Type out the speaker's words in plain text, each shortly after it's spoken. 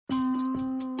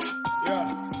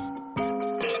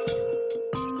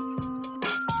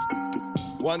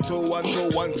1 2 1 2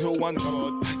 1 2 1. Come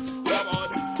on, come on,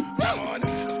 come on.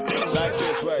 Like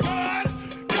this way.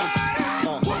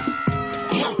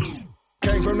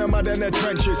 Came from the mud and the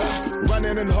trenches,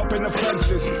 running and hopping the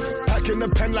fences, packing the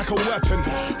pen like a weapon,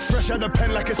 fresh out the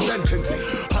pen like a sentence.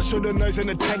 Hustle the noise and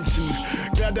the tension.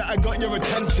 Glad that I got your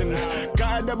attention.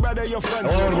 Guide the brother your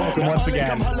friends. Hello and welcome once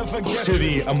again to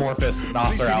the amorphous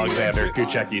Nasser Alexander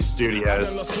Kuchecki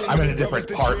Studios. I'm in a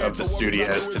different part of the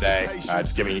studios today.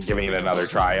 Just giving it another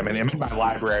try. I'm in my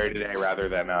library today rather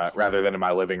than in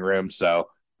my living room. So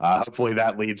hopefully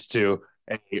that leads to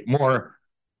a more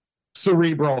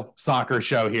cerebral soccer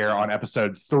show here on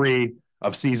episode 3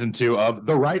 of season 2 of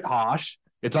The Right Haash.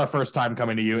 It's our first time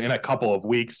coming to you in a couple of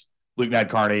weeks. Luke Ned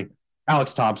Carney,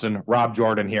 Alex Thompson, Rob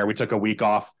Jordan here. We took a week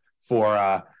off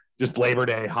for just Labor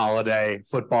Day holiday,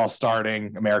 football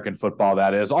starting, American football,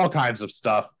 that is, all kinds of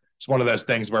stuff. It's one of those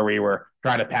things where we were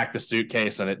trying to pack the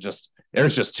suitcase and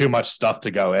there's just too much stuff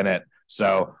to go in it.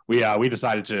 So we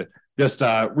decided to just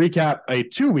recap a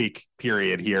 2-week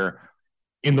period here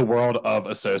in the world of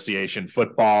association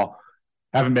football.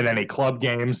 Haven't been any club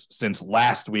games since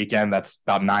last weekend. That's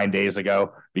about 9 days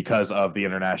ago because of the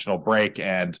international break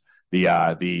and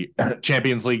the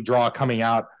Champions League draw coming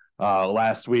out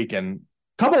last week. And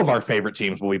a couple of our favorite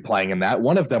teams will be playing in that.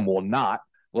 One of them will not.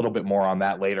 A little bit more on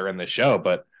that later in the show.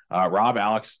 But Rob,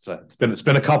 Alex, it's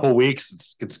been a couple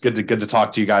weeks. It's good to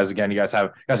talk to you guys again. You guys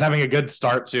having a good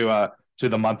start to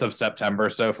the month of September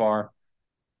so far.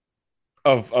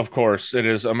 Of course, it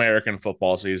is American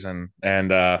football season,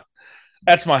 and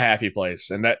that's my happy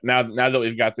place. And that now that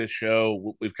we've got this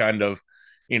show, we've kind of,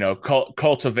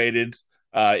 cultivated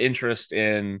interest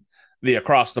in the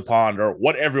across the pond, or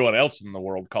what everyone else in the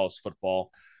world calls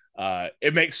football.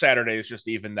 It makes Saturdays just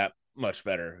even that much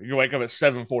better. You wake up at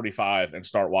 7:45 and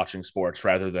start watching sports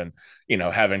rather than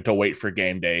having to wait for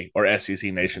game day or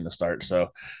SEC Nation to start. So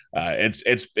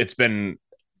it's been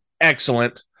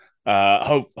excellent.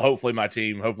 Hopefully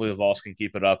the Vols can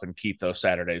keep it up and keep those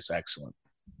Saturdays excellent.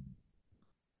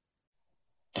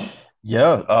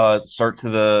 Yeah, start to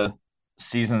the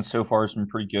season so far has been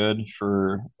pretty good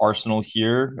for Arsenal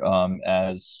here,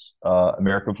 as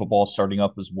American football is starting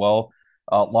up as well.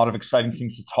 A lot of exciting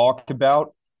things to talk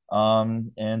about.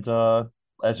 And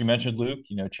as you mentioned, Luke,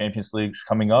 Champions League's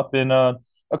coming up, and a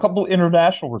couple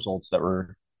international results that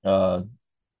were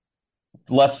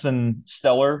less than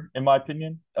stellar, in my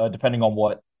opinion, depending on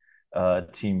what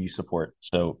team you support.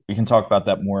 So we can talk about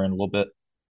that more in a little bit.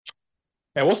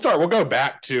 And we'll go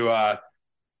back to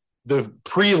the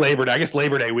pre-Labor Day, I guess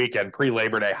Labor Day weekend,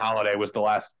 pre-Labor Day holiday was the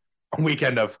last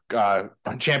weekend of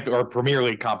champion or Premier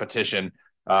League competition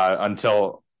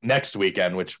until next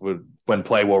weekend, when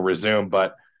play will resume.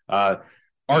 But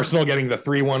Arsenal getting the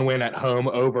 3-1 win at home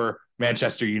over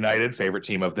Manchester United, favorite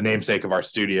team of the namesake of our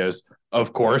studios,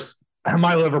 of course.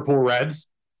 My Liverpool Reds,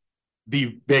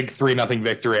 the big 3-0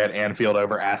 victory at Anfield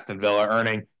over Aston Villa,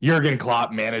 earning Jurgen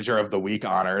Klopp Manager of the Week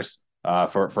honors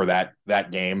for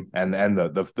that game and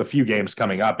the few games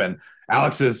coming up. And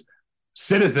Alex's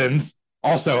Citizens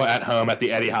also at home at the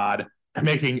Etihad,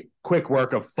 making quick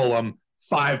work of Fulham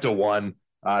 5-1.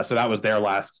 So that was their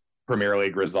last Premier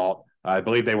League result. I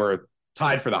believe they were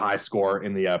tied for the high score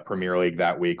in the Premier League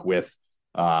that week with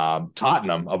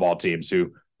Tottenham, of all teams,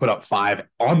 who put up 5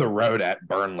 on the road at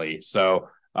Burnley. So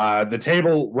the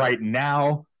table right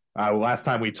now, last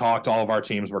time we talked, all of our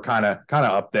teams were kind of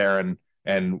up there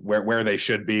and where they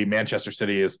should be. Manchester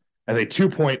City has a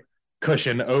 2-point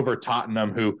cushion over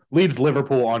Tottenham, who leads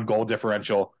Liverpool on goal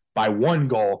differential by 1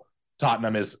 goal.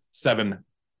 Tottenham is 7.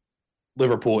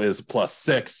 Liverpool is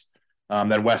 +6.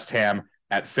 Then West Ham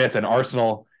at 5th, and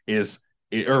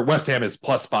West Ham is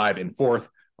 +5 in 4th.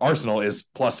 Arsenal is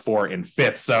 +4 in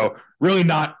 5th. So really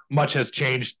not much has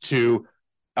changed to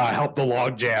help the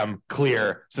logjam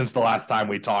clear since the last time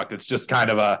we talked. It's just kind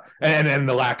of and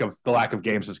the lack of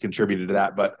games has contributed to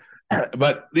that. But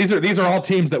these are all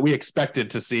teams that we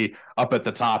expected to see up at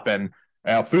the top. And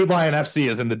Food Lion FC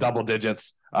is in the double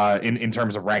digits in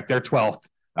terms of rank. They're 12th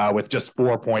with just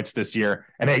 4 points this year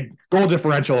and a goal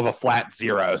differential of a flat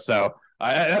 0. So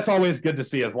that's always good to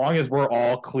see, as long as we're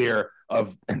all clear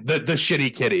of the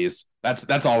shitty kitties.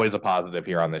 That's always a positive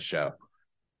here on this show.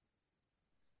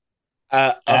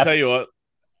 I'll tell you what,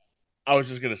 I was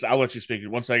just going to say, I'll let you speak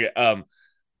in 1 second.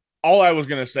 All I was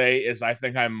going to say is I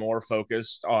think I'm more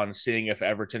focused on seeing if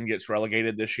Everton gets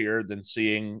relegated this year than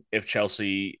seeing if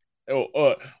Chelsea,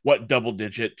 what double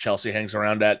digit Chelsea hangs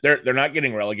around at. They're not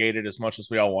getting relegated as much as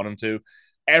we all want them to.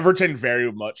 Everton very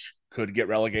much could get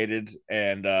relegated,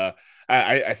 and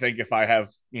I think if I have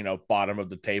bottom of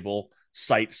the table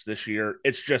sights this year,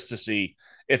 it's just to see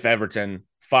if Everton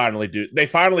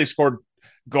finally scored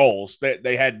goals.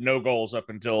 They had no goals up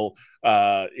until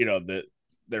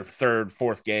their third,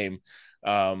 fourth game.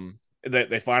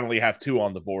 They finally have 2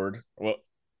 on the board. Well,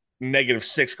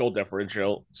 -6 goal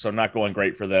differential, so not going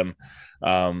great for them.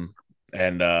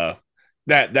 And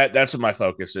that's what my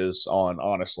focus is on,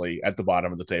 honestly, at the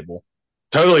bottom of the table.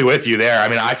 Totally with you there. I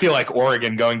mean, I feel like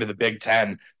Oregon going to the Big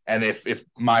Ten, and if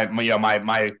my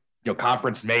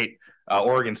conference mate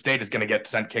Oregon State is going to get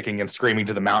sent kicking and screaming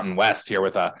to the Mountain West here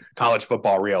with a college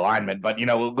football realignment, but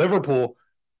Liverpool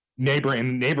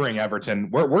neighboring Everton,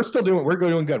 we're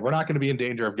doing good. We're not going to be in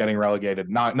danger of getting relegated.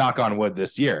 Knock on wood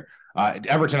this year.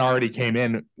 Everton already came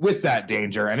in with that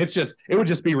danger, and it would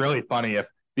just be really funny if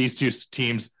these two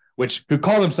teams, who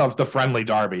call themselves the friendly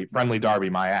derby,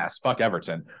 my ass, fuck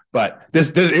Everton. But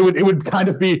it would kind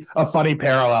of be a funny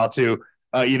parallel to,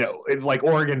 it's like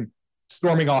Oregon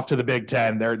storming off to the Big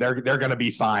Ten. They're going to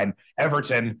be fine.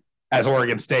 Everton, as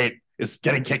Oregon State, is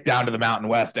getting kicked down to the Mountain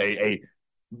West, a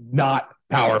not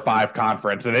Power 5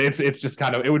 conference, and it's just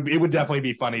kind of it would definitely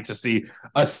be funny to see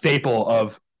a staple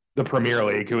of the Premier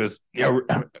League, who is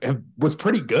was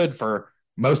pretty good for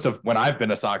most of when I've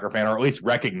been a soccer fan, or at least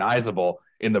recognizable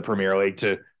in the Premier League,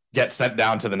 to get sent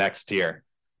down to the next tier.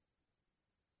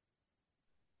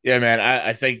 Yeah, man,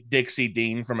 I think Dixie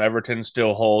Dean from Everton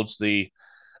still holds the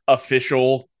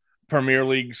official Premier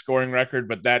League scoring record,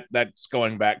 but that's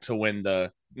going back to when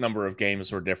the number of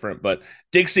games were different. But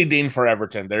Dixie Dean for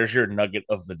Everton, there's your nugget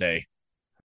of the day.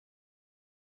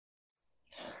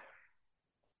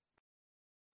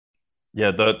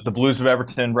 Yeah, the Blues of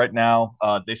Everton right now,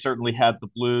 they certainly had the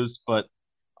Blues, but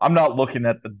I'm not looking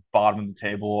at the bottom of the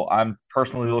table. I'm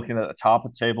personally looking at the top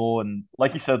of the table. And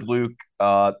like you said, Luke,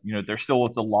 there still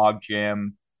is a log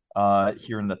jam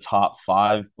here in the top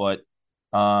 5, but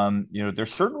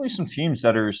there's certainly some teams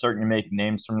that are starting to make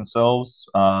names for themselves.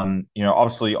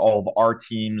 Obviously all of our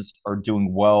teams are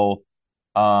doing well.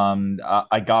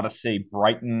 I gotta say,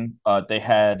 Brighton, they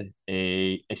had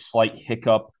a slight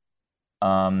hiccup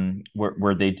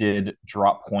where they did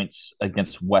drop points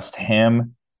against West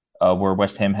Ham, where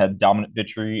West Ham had dominant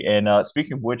victory. And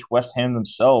speaking of which, West Ham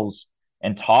themselves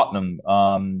and Tottenham,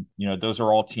 those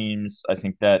are all teams I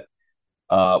think that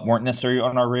weren't necessarily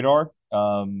on our radar,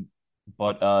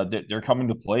 but they're coming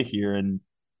to play here, and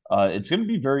it's going to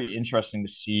be very interesting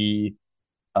to see,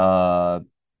 how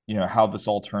this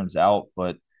all turns out.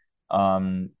 But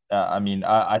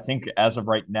I think as of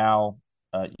right now,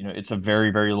 it's a very,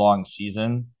 very long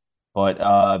season, but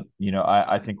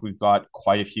I think we've got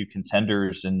quite a few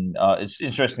contenders, and it's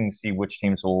interesting to see which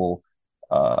teams will,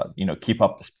 keep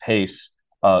up this pace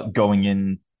going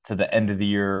into the end of the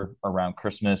year around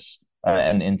Christmas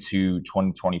and into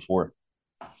 2024.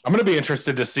 I'm going to be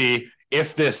interested to see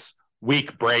if this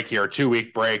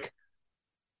 2-week break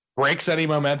breaks any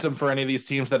momentum for any of these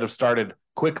teams that have started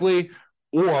quickly,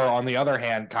 or on the other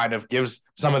hand, kind of gives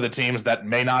some of the teams that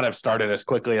may not have started as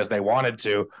quickly as they wanted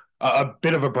to a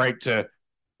bit of a break to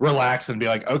relax and be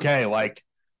like, okay, like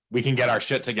we can get our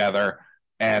shit together.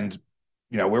 And,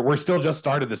 we're still just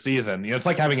started the season. It's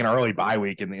like having an early bye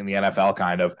week in the NFL,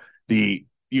 kind of. We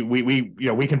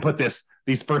can put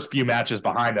these first few matches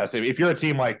behind us. If you're a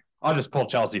team like, I'll just pull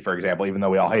Chelsea, for example, even though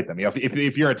we all hate them.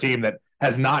 If you're a team that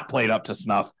has not played up to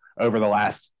snuff over the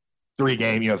last 3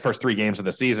 games, the first 3 games of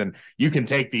the season, you can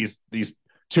take these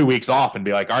 2 weeks off and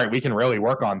be like, all right, we can really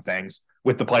work on things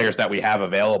with the players that we have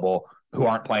available who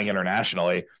aren't playing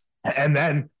internationally. And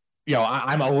then,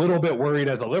 I'm a little bit worried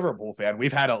as a Liverpool fan.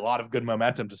 We've had a lot of good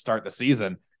momentum to start the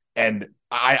season, and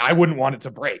I wouldn't want it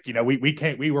to break.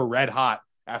 We were red hot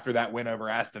after that win over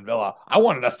Aston Villa. I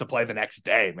wanted us to play the next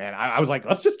day, man. I was like,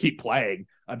 let's just keep playing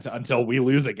until we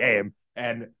lose a game.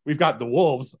 And we've got the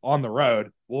Wolves on the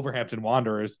road, Wolverhampton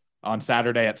Wanderers, on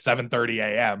Saturday at 7:30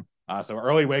 a.m. So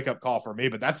early wake up call for me,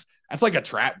 but that's like a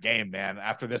trap game, man.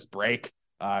 After this break,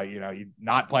 you're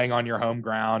not playing on your home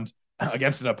ground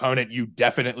against an opponent you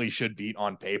definitely should beat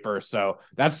on paper. So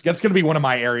that's going to be one of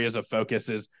my areas of focus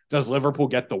is, does Liverpool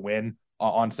get the win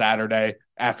on Saturday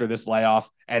after this layoff?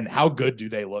 And how good do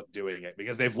they look doing it?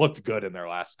 Because they've looked good in their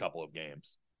last couple of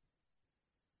games.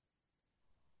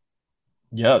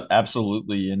 Yeah,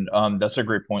 absolutely. And that's a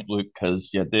great point, Luke, because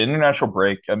the international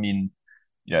break,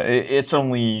 it's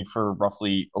only for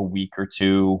roughly a week or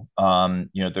two.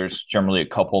 There's generally a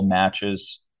couple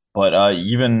matches, but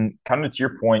even kind of to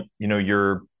your point,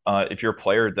 you're if you're a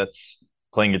player that's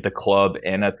playing at the club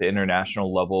and at the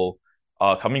international level,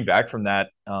 coming back from that,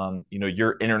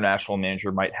 your international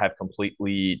manager might have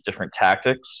completely different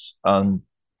tactics, and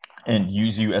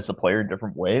use you as a player in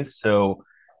different ways. So,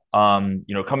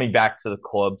 coming back to the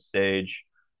club stage,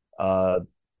 having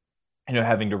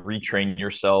to retrain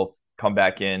yourself, come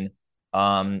back in,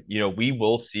 we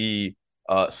will see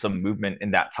some movement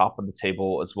in that top of the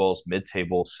table as well as mid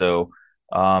table. So,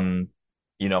 um,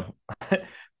 you know,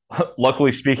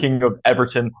 luckily, speaking of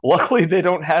Everton, luckily they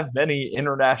don't have many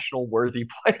international worthy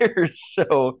players.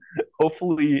 So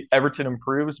hopefully Everton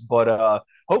improves, but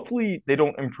hopefully they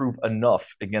don't improve enough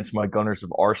against my Gunners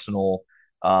of Arsenal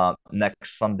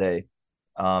next Sunday.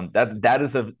 That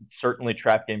is a certainly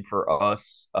trap game for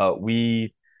us.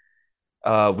 We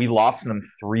lost them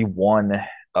 3-1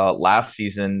 last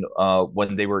season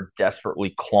when they were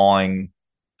desperately clawing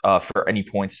for any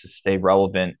points to stay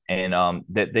relevant, and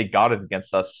they got it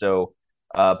against us. So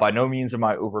by no means am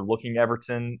I overlooking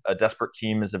Everton. A desperate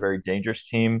team is a very dangerous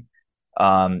team,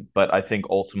 but I think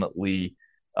ultimately,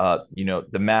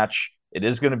 the match, it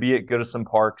is going to be at Goodison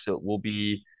Park, so it will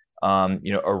be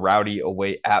a rowdy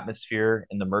away atmosphere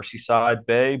in the Merseyside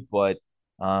Bay, but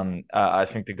I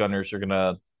think the Gunners are going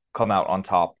to come out on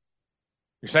top.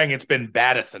 You're saying it's been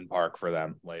Badison Park for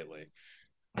them lately.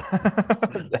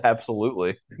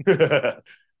 Absolutely. But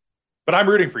I'm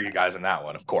rooting for you guys in that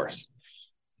one, of course.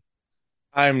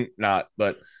 I'm not,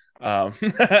 but also,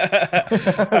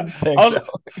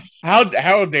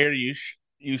 how dare you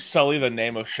sully the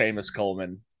name of Seamus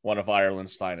Coleman, one of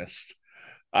Ireland's finest?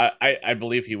 I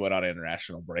believe he went on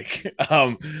international break.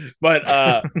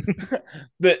 But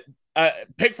the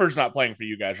Pickford's not playing for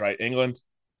you guys, right? England.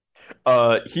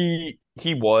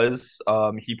 He was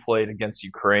he played against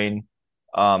Ukraine,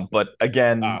 but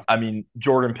again, I mean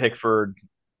Jordan Pickford.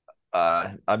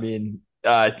 I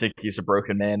think he's a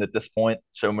broken man at this point.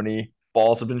 So many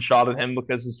balls have been shot at him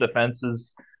because his defense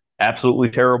is absolutely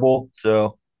terrible.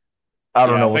 So I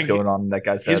don't know what's going on in that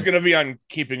guy's head. He's going to be on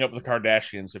Keeping Up with the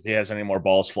Kardashians if he has any more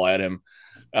balls fly at him.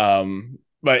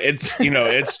 But it's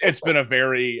it's been a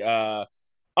very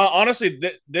honestly,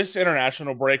 this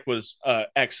international break was an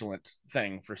excellent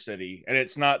thing for City, and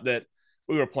it's not that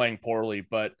we were playing poorly,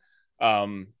 but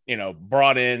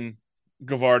brought in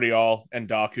Gvardiol and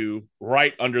Doku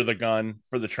right under the gun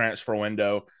for the transfer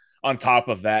window. On top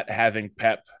of that, having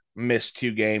Pep miss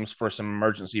 2 games for some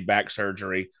emergency back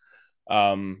surgery.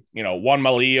 Juan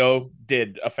Malillo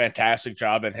did a fantastic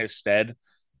job in his stead.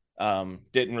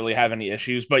 Didn't really have any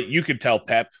issues, but you could tell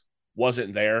Pep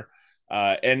wasn't there.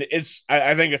 And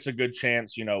I think it's a good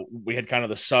chance. We had kind of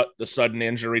the sudden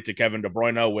injury to Kevin De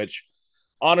Bruyne, which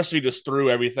honestly just threw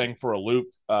everything for a loop.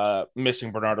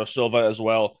 Missing Bernardo Silva as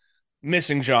well,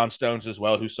 missing John Stones as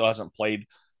well, who still hasn't played.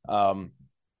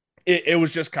 It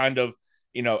was just kind of,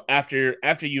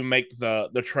 after you make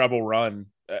the treble run,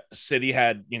 City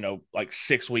had like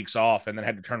 6 weeks off and then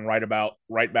had to turn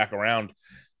right back around,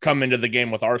 come into the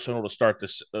game with Arsenal to start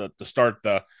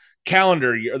the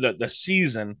calendar year, the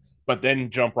season, but then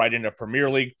jump right into Premier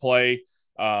League play.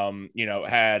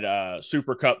 Had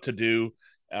Super Cup to do.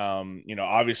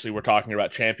 Obviously we're talking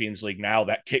about Champions League now.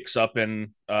 That kicks up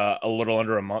in a little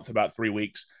under a month, about 3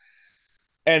 weeks.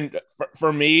 And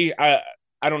for me, I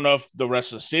don't know if the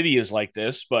rest of the city is like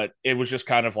this, but it was just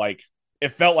kind of like,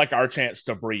 it felt like our chance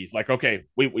to breathe. Like, okay,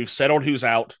 we've settled who's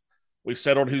out. We've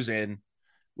settled who's in.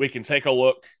 We can take a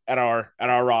look at our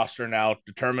roster now,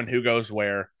 determine who goes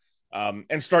where,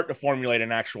 and start to formulate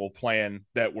an actual plan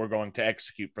that we're going to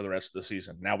execute for the rest of the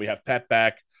season. Now we have Pep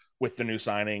back with the new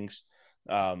signings.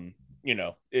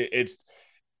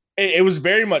 It was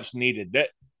very much needed. That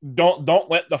don't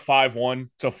let the 5-1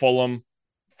 to Fulham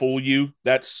fool you.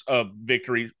 That's a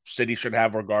victory City should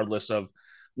have regardless of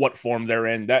what form they're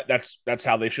in. That's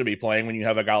how they should be playing when you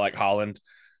have a guy like Haaland.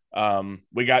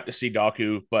 We got to see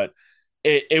Doku, but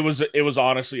it was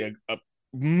honestly a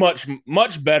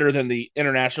much better than the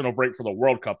international break for the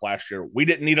World Cup last year. We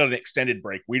didn't need an extended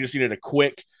break. We just needed a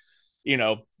quick,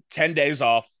 10 days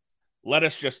off. Let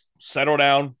us just settle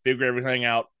down, figure everything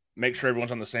out, make sure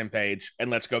everyone's on the same page, and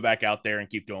let's go back out there and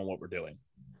keep doing what we're doing.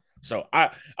 So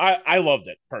I loved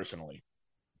it personally.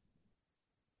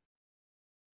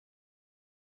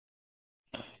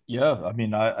 Yeah, I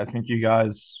mean, I think you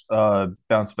guys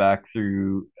bounce back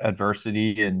through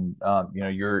adversity, and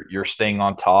you're staying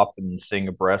on top and staying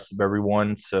abreast of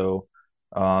everyone. So,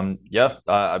 I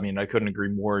mean, I couldn't agree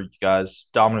more. You guys,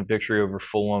 dominant victory over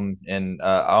Fulham, and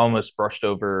I almost brushed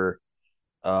over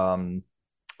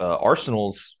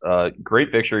Arsenal's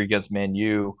great victory against Man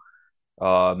U.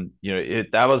 I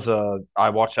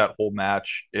watched that whole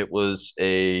match. It was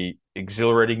a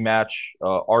exhilarating match.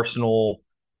 Arsenal,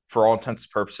 for all intents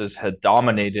and purposes, had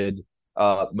dominated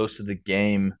most of the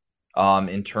game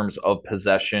in terms of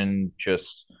possession,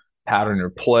 just pattern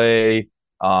of play,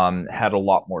 had a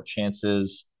lot more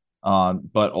chances.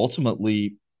 But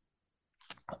ultimately,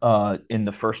 in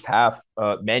the first half,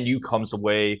 Man U comes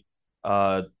away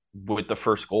with the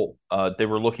first goal. They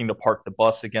were looking to park the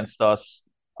bus against us.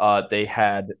 They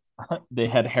had they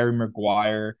had Harry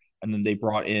Maguire, and then they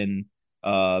brought in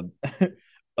uh,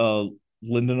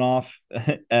 Lindelof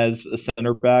as a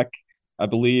center back, I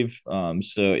believe. So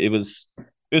it was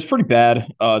pretty bad.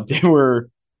 They were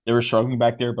struggling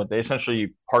back there, but they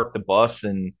essentially parked the bus.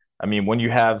 And I mean, when you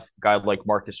have a guy like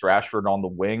Marcus Rashford on the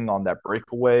wing on that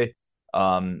breakaway,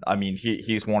 I mean,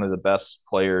 he's one of the best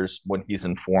players when he's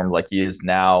in form, like he is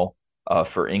now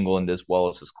for England as well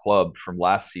as his club from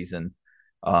last season.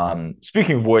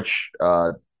 Speaking of which,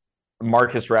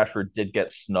 Marcus Rashford did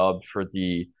get snubbed for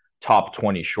the top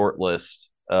 20 shortlist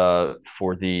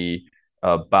for the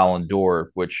Ballon d'Or,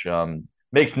 which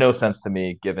makes no sense to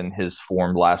me given his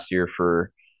form last year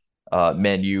for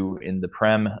Man U in the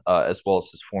Prem, as well as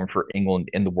his form for England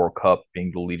in the World Cup,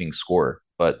 being the leading scorer.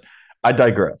 But I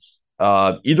digress.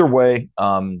 Either way,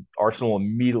 Arsenal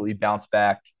immediately bounced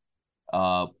back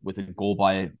with a goal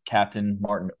by captain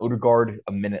Martin Odegaard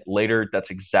a minute later. That's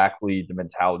exactly the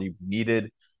mentality we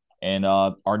needed. And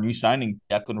our new signing,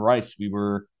 Declan Rice,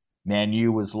 Man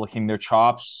U was licking their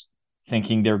chops,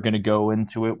 thinking they're going to go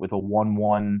into it with a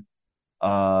 1-1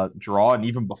 draw. And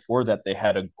even before that, they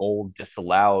had a goal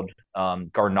disallowed.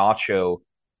 Garnacho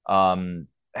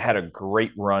had a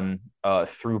great run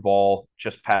through ball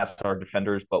just past our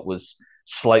defenders, but was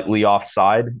slightly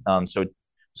offside. So it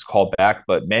was called back.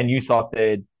 But Man U thought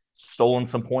they'd stolen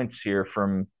some points here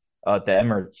from the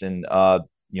Emirates. And,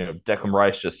 Declan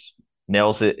Rice just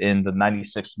nails it in the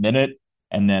 96th minute.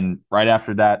 And then right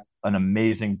after that, an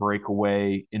amazing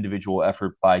breakaway individual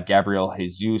effort by Gabriel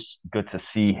Jesus. Good to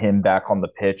see him back on the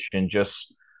pitch and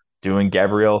just doing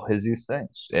Gabriel Jesus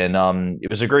things. And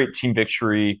it was a great team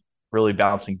victory, really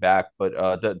bouncing back. But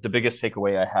the biggest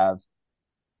takeaway I have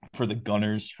for the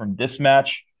Gunners from this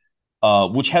match,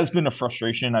 which has been a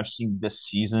frustration I've seen this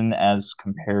season as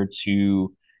compared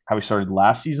to how we started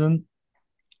last season,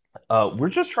 we're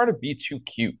just trying to be too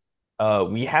cute.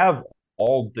 We have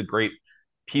all the great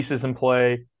pieces in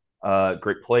play,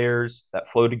 great players that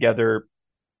flow together.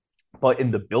 But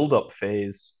in the build-up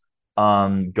phase,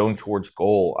 going towards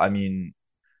goal, I mean,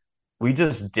 we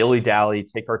just dilly-dally,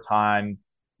 take our time.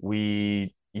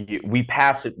 We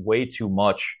pass it way too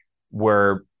much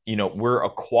where, we're a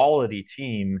quality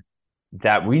team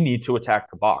that we need to attack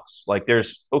the box. Like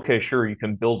okay, sure, you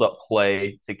can build up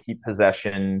play to keep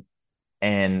possession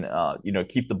and,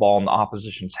 keep the ball in the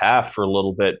opposition's half for a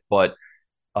little bit. But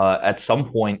at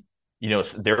some point,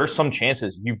 there are some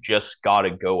chances you've just got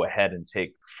to go ahead and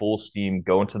take full steam,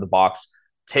 go into the box,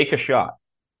 take a shot,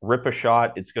 rip a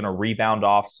shot. It's going to rebound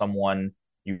off someone.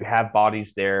 You have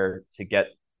bodies there to get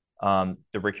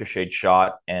the ricocheted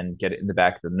shot and get it in the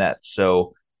back of the net.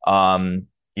 So, ironically,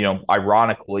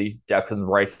 Declan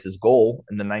Rice's goal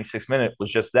in the 96th minute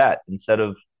was just that. Instead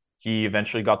of he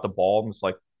eventually got the ball and was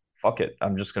like, fuck it,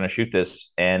 I'm just going to shoot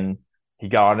this. And he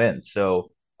got it in.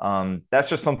 So, that's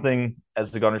just something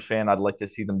as the Gunners fan, I'd like to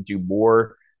see them do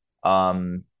more.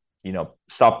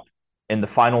 Stop in the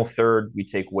final third. We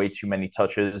take way too many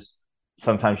touches.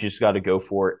 Sometimes you just got to go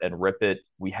for it and rip it.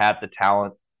 We had the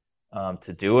talent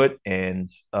to do it. And,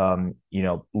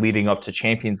 leading up to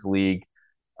Champions League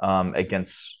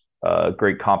against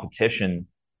great competition,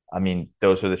 I mean,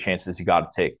 those are the chances you got to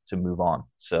take to move on.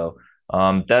 So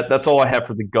that's all I have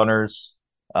for the Gunners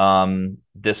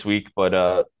this week.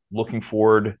 But looking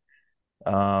forward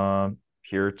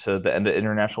here to the end of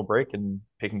international break and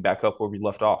picking back up where we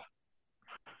left off.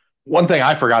 One thing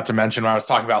I forgot to mention when I was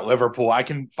talking about Liverpool, I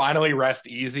can finally rest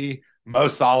easy. Mo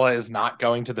Salah is not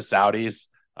going to the Saudis.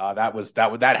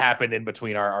 That happened in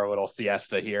between our little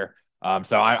siesta here.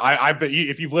 So I've been,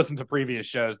 if you've listened to previous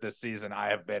shows this season, I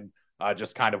have been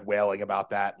just kind of wailing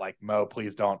about that. Like, Mo,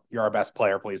 please don't. You're our best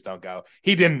player. Please don't go.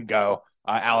 He didn't go.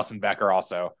 Allison Becker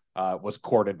also was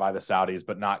courted by the Saudis,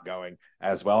 but not going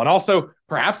as well. And also,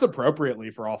 perhaps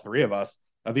appropriately for all three of us,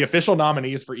 the official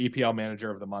nominees for EPL Manager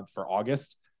of the Month for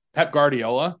August: Pep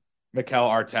Guardiola, Mikel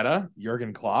Arteta,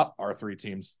 Jurgen Klopp, our three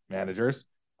teams managers,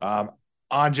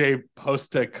 Ange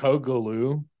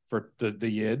Postecoglou for the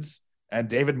Yids, and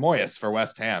David Moyes for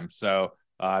West Ham. So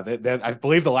I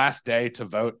believe the last day to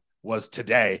vote was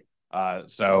today.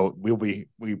 So maybe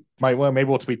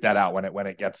we'll tweet that out when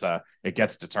it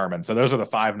gets determined. So those are the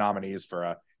 5 nominees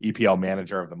for EPL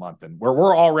Manager of the Month, and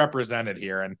we're all represented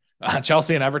here. And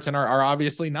Chelsea and Everton are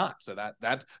obviously not. So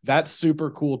that's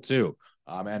super cool too.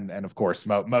 And of course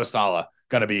Mo Salah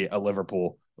going to be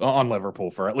on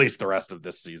Liverpool for at least the rest of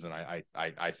this season.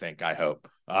 I hope.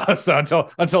 So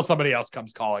until somebody else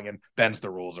comes calling and bends the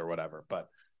rules or whatever. But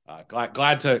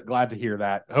glad to hear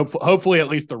that. Hopefully at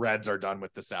least the Reds are done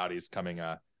with the Saudis coming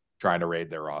trying to raid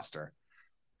their roster.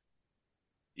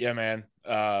 Yeah, man.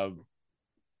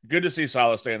 Good to see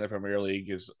Salah stay in the Premier League.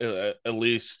 Is at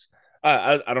least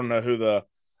I don't know who the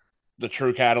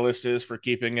true catalyst is for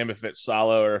keeping him, if it's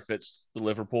Salah or if it's the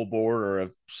Liverpool board or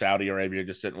if Saudi Arabia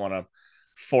just didn't want to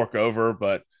fork over.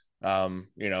 But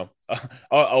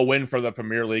a win for the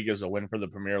Premier League is a win for the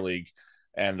Premier League.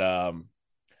 And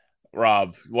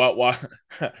Rob, what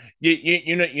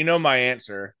you know my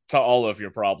answer to all of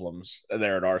your problems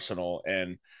there at Arsenal,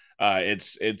 and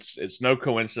it's no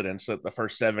coincidence that the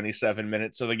first 77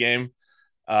 minutes of the game,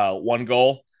 one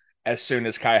goal. As soon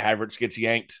as Kai Havertz gets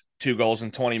yanked, 2 goals in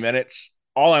 20 minutes.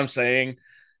 All I'm saying,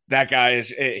 that guy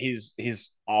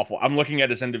he's awful. I'm looking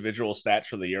at his individual stats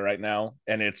for the year right now,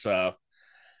 and it's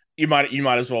you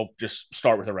might as well just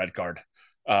start with a red card.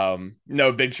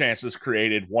 No big chances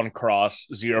created, one cross,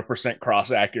 0%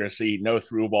 cross accuracy, no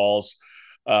through balls.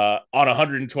 On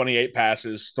 128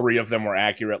 passes, 3 of them were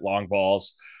accurate long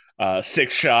balls.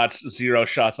 6 shots, 0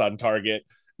 shots on target,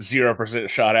 0%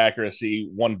 shot accuracy,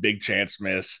 1 big chance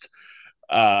missed.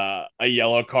 A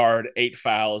yellow card, 8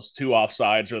 fouls, 2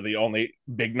 offsides are the only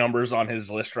big numbers on his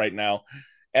list right now.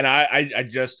 And I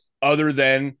just, other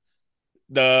than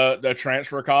the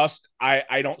transfer cost,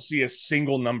 I don't see a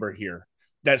single number here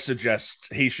that suggests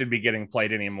he should be getting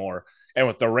played anymore. And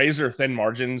with the razor thin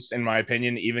margins, in my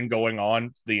opinion, even going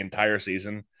on the entire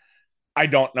season, I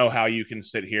don't know how you can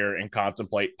sit here and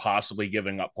contemplate possibly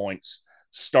giving up points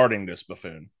starting this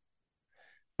buffoon.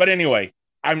 But anyway,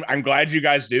 I'm glad you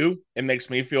guys do. It makes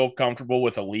me feel comfortable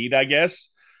with a lead, I guess.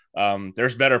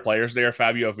 There's better players there.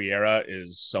 Fabio Vieira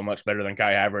is so much better than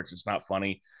Kai Havertz. It's not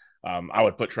funny. I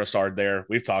would put Trossard there.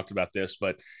 We've talked about this,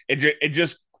 but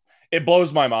it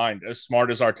blows my mind, as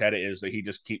smart as Arteta is, that he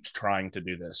just keeps trying to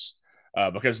do this,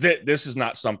 because this is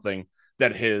not something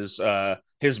that his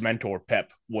mentor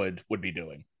Pep would be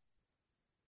doing.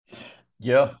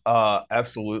 Yeah,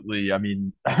 absolutely. I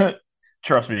mean,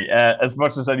 trust me, as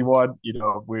much as anyone,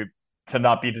 we to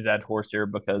not beat a dead horse here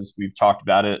because we've talked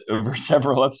about it over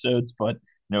several episodes, but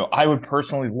I would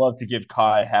personally love to give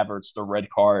Kai Havertz the red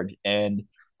card and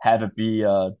have it be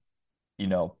you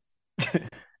know,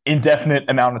 indefinite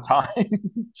amount of time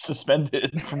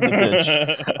suspended from the pitch.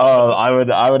 I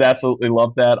would absolutely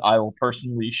love that. I will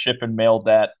personally ship and mail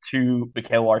that to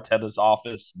Mikel Arteta's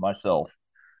office myself.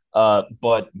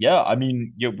 But yeah, I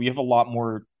mean, yeah, we have a lot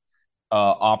more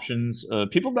options,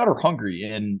 people that are hungry.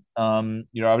 And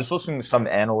I was listening to some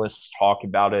analysts talk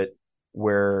about it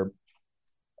where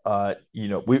I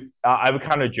would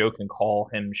kind of joke and call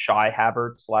him Shy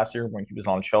Havertz last year when he was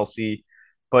on Chelsea,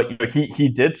 but he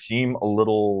did seem a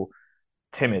little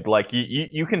timid. Like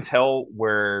you can tell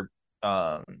where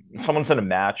um, someone's in a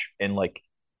match and like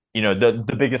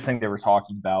the biggest thing they were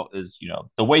talking about is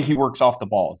the way he works off the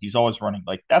ball. He's always running.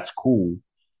 Like that's cool.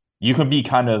 You can be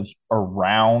kind of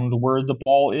around where the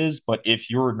ball is, but if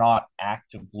you're not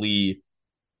actively,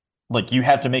 like, you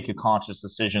have to make a conscious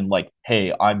decision like,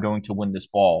 hey, I'm going to win this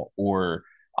ball, or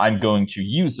I'm going to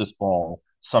use this ball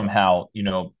somehow,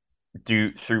 do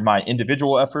through my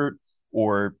individual effort,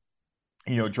 or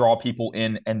draw people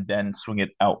in and then swing it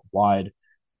out wide.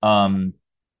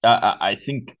 I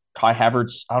think Kai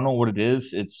Havertz, I don't know what it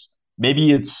is.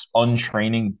 Maybe it's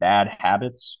untraining bad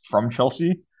habits from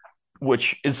Chelsea,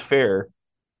 which is fair,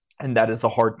 and that is a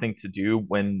hard thing to do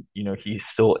when he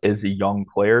still is a young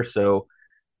player. So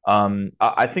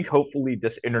I think hopefully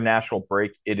this international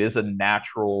break, it is a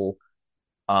natural,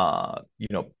 uh, you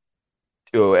know,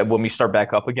 when we start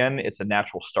back up again, it's a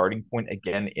natural starting point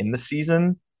again in the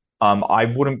season. I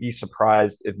wouldn't be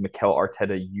surprised if Mikel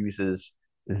Arteta uses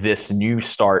this new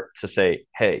start to say,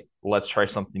 hey, let's try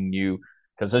something new.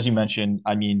 Because as you mentioned,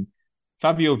 I mean,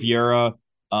 Fabio Vieira,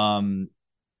 um,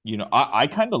 I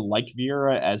kind of like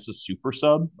Vieira as a super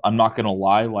sub. I'm not gonna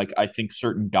lie. Like, I think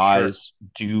certain Sure. guys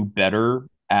do better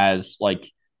as like,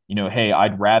 hey,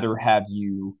 I'd rather have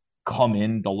you come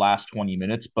in the last 20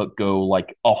 minutes, but go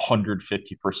like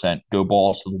 150%, go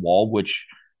balls to the wall, which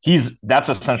that's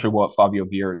essentially what Fabio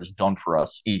Vieira has done for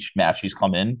us each match he's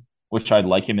come in, which I'd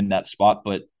like him in that spot.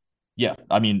 But yeah,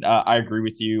 I mean, I agree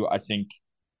with you. I think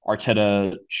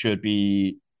Arteta should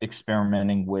be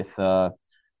experimenting with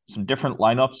some different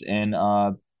lineups, and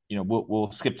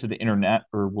we'll skip to the internet,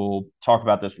 or we'll talk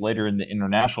about this later in the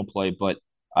international play. But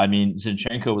I mean,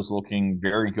 Zinchenko was looking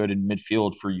very good in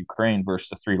midfield for Ukraine versus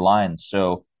the Three Lions.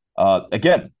 So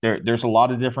again, there's a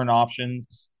lot of different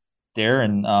options there,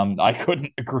 and I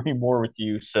couldn't agree more with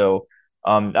you. So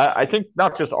I think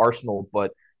not just Arsenal,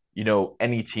 but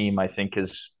any team, I think,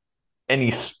 is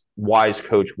any wise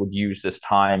coach would use this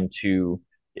time to,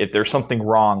 if there's something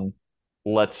wrong,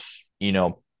 let's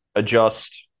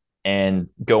adjust and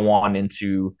go on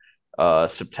into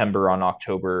September on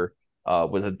October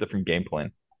with a different game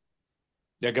plan.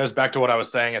 Yeah, it goes back to what I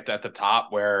was saying at the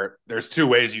top, where there's two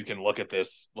ways you can look at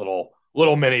this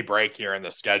little mini break here in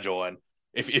the schedule. And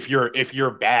if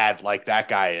you're bad like that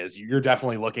guy is, you're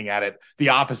definitely looking at it the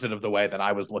opposite of the way that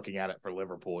I was looking at it for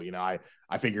Liverpool.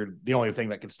 I figured the only thing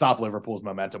that could stop Liverpool's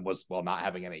momentum was, well, not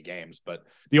having any games. But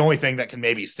the only thing that can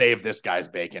maybe save this guy's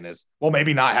bacon is, well,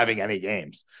 maybe not having any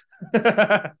games.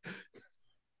 I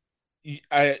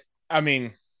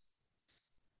mean,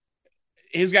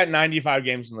 he's got 95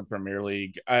 games in the Premier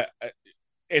League.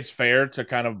 It's fair to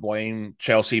kind of blame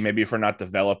Chelsea maybe for not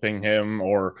developing him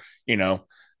or,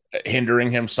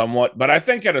 hindering him somewhat. But I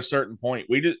think at a certain point,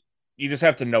 you just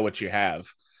have to know what you have.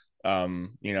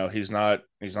 He's not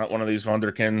one of these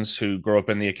wunderkinds who grew up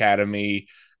in the academy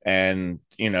and,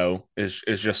 is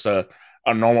just a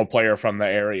normal player from the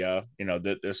area.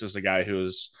 This is a guy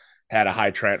who's had a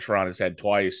high transfer on his head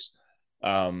twice.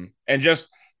 And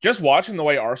just watching the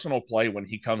way Arsenal play when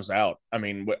he comes out. I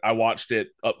mean, I watched it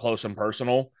up close and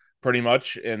personal pretty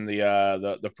much in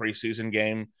the preseason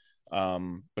game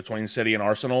between City and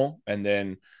Arsenal, and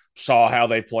then saw how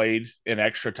they played in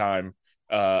extra time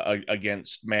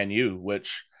against Man U,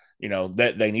 which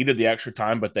that they needed the extra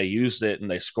time, but they used it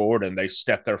and they scored and they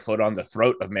stepped their foot on the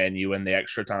throat of Man U in the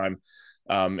extra time.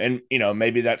 And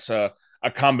maybe that's a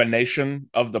combination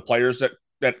of the players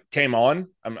that came on.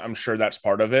 I'm sure that's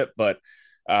part of it, but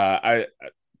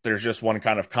there's just one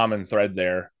kind of common thread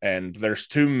there, and there's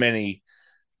too many.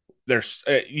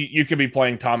 You could be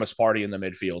playing Thomas Partey in the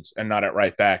midfield and not at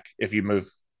right back if you move.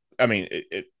 I mean,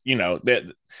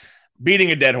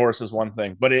 beating a dead horse is one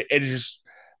thing, but it just,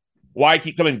 why I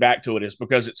keep coming back to it is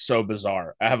because it's so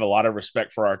bizarre. I have a lot of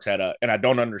respect for Arteta, and I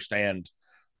don't understand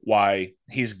why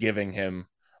he's giving him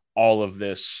all of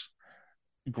this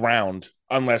ground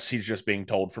unless he's just being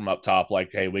told from up top, like,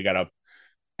 hey, we gotta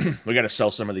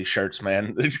sell some of these shirts,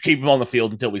 man. Keep them on the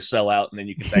field until we sell out, and then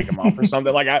you can take them off or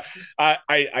something. Like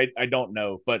I don't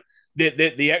know, but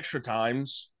the extra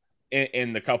times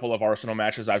in the couple of Arsenal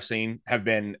matches I've seen have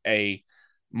been a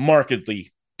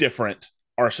markedly different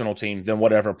Arsenal team than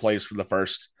whatever plays for the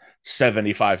first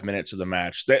 75 minutes of the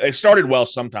match. They started well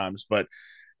sometimes, but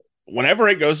whenever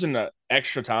it goes into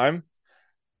extra time,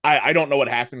 I don't know what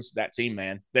happens to that team,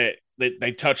 man.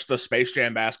 They touch the Space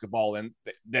Jam basketball, and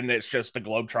then it's just the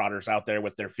Globetrotters out there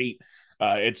with their feet.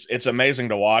 It's amazing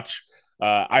to watch.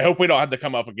 I hope we don't have to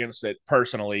come up against it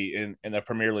personally in the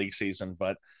Premier League season,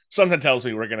 but something tells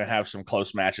me we're going to have some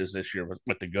close matches this year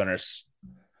with the Gunners.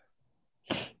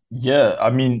 Yeah, I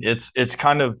mean it's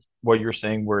kind of what you're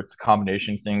saying where it's a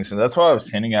combination of things, and that's what I was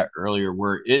hinting at earlier,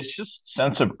 where it's just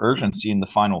sense of urgency in the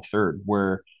final third,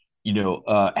 where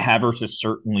Havertz is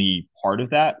certainly part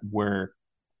of that, where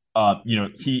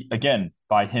he again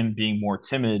by him being more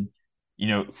timid,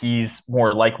 he's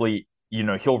more likely,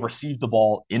 he'll receive the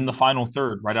ball in the final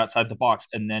third right outside the box,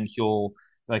 and then he'll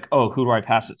like, oh, who do I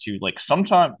pass it to? Like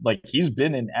sometimes like he's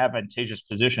been in advantageous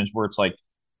positions where it's like,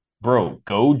 bro,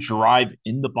 go drive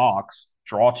in the box,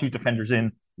 draw two defenders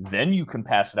in, then you can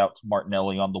pass it out to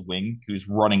Martinelli on the wing, who's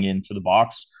running into the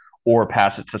box, or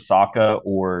pass it to Saka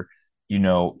or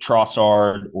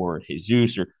Trossard or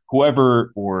Jesus or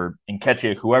whoever, or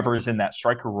Nketiah, whoever is in that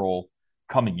striker role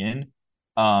coming in,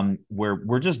 where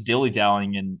we're just dilly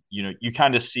dallying, and you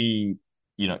kind of see,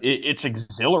 it's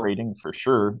exhilarating for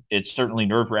sure. It's certainly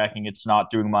nerve wracking. It's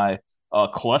not doing my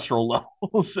cholesterol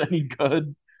levels any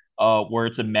good, where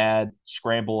it's a mad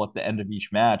scramble at the end of each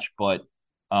match. But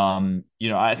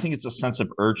I think it's a sense of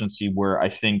urgency where I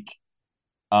think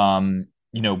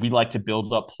we like to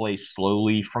build up play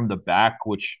slowly from the back,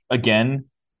 which again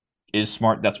is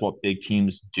smart. That's what big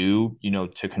teams do,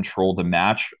 to control the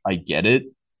match. I get it.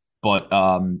 But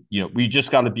we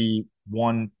just got to be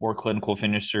more clinical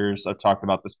finishers. I've talked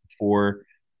about this before,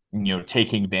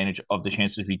 taking advantage of the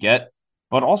chances we get,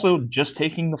 but also just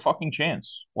taking the fucking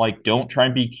chance. Like, don't try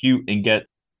and be cute and get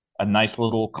a nice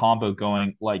little combo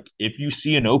going. Like, if you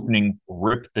see an opening,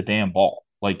 rip the damn ball.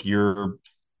 Like, your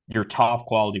top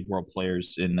quality world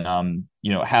players. And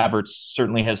Havertz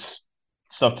certainly has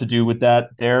stuff to do with that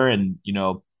there. And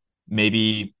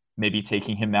maybe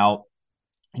taking him out,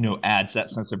 adds that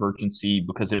sense of urgency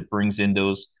because it brings in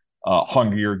those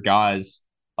hungrier guys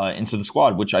into the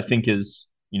squad, which I think is,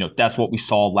 that's what we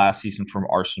saw last season from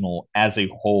Arsenal as a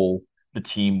whole. The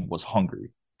team was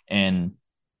hungry, and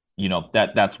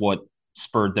that's what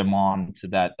spurred them on to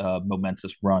that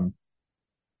momentous run.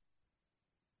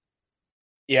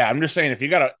 Yeah, I'm just saying, if you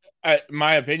got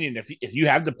my opinion, if you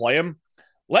have to play him,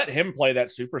 let him play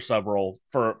that super sub role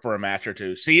for a match or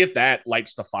two. See if that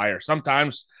lights the fire.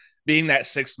 Sometimes being that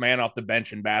sixth man off the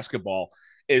bench in basketball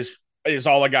is is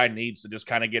all a guy needs to just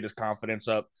kind of get his confidence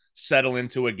up, settle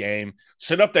into a game,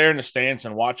 sit up there in the stands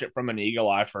and watch it from an eagle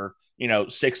eye for,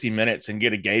 60 minutes and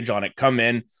get a gauge on it. Come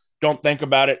in, don't think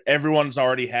about it. Everyone's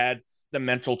already had the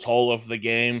mental toll of the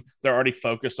game. They're already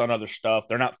focused on other stuff.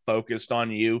 They're not focused on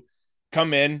you.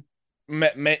 Come in,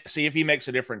 see if he makes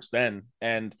a difference then.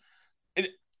 And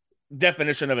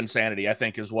definition of insanity, I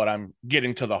think, is what I'm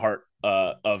getting to the heart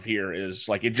of here. Is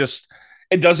like it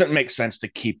doesn't make sense to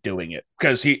keep doing it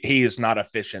because he is not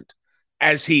efficient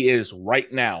as he is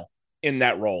right now in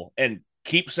that role, and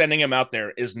keep sending him out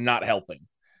there is not helping.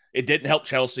 It didn't help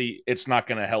Chelsea. It's not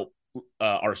going to help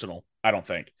Arsenal, I don't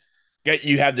think.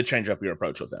 You had to change up your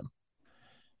approach with them.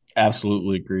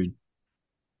 Absolutely agreed.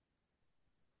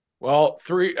 Well,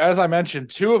 as I mentioned,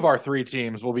 2 of our 3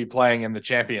 teams will be playing in the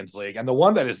Champions League, and the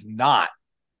one that is not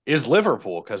is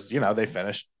Liverpool because they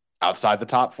finished outside the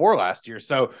top 4 last year.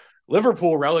 So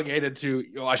Liverpool relegated to,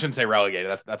 I shouldn't say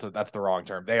relegated. That's the wrong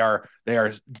term. They are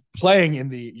playing in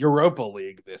the Europa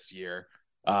League this year,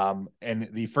 and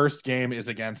the first game is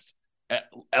against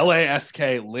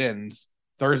LASK Linz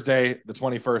Thursday, the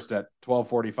 21st at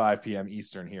 12:45 p.m.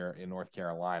 Eastern here in North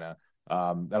Carolina.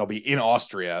 That'll be in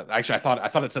Austria. Actually, I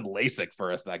thought it said LASIK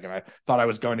for a second. I thought I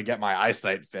was going to get my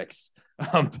eyesight fixed.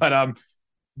 But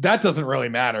that doesn't really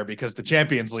matter because the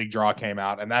Champions League draw came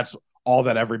out, and that's all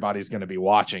that everybody's going to be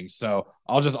watching. So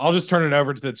I'll just turn it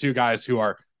over to the 2 guys who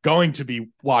are going to be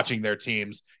watching their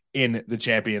teams in the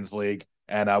Champions League,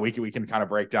 and we can kind of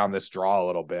break down this draw a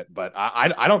little bit. But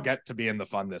I don't get to be in the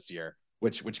fun this year,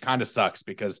 which kind of sucks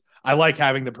because I like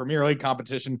having the Premier League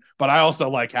competition, but I also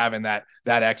like having that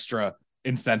extra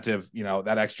incentive,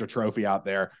 that extra trophy out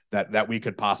there that we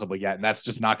could possibly get. And that's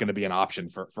just not going to be an option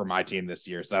for my team this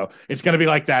year. So it's going to be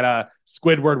like that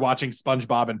Squidward watching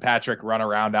SpongeBob and Patrick run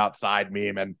around outside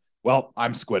meme. And well,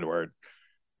 I'm Squidward.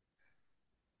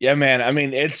 Yeah, man. I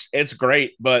mean, it's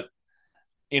great, but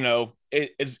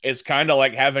it's kind of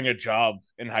like having a job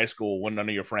in high school when none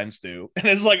of your friends do. And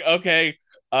it's like, okay,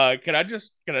 can I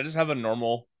just have a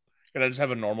normal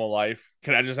life?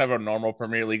 Can I just have a normal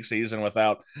Premier League season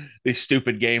without these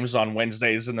stupid games on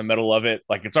Wednesdays in the middle of it?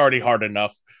 Like, it's already hard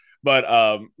enough.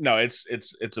 But no, it's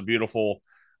a beautiful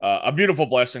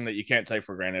blessing that you can't take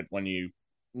for granted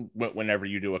whenever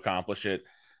you do accomplish it.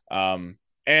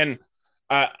 And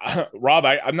Rob,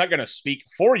 I'm not going to speak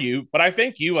for you, but I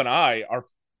think you and I are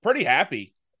pretty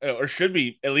happy, or should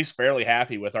be at least fairly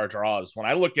happy with our draws. When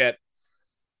I look at,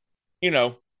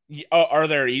 are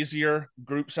there easier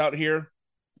groups out here?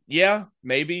 Yeah,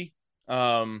 maybe.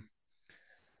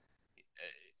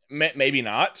 Maybe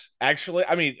not, actually.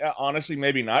 I mean, honestly,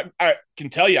 maybe not. I can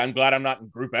tell you, I'm glad I'm not in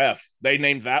Group F. They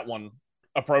named that one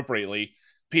appropriately.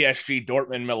 PSG,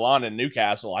 Dortmund, Milan, and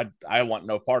Newcastle. I want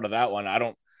no part of that one. I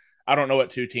don't know what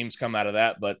 2 teams come out of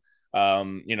that, but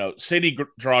City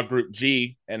draw Group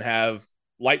G and have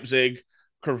Leipzig,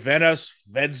 Crvena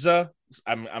Zvezda.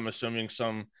 I'm assuming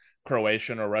some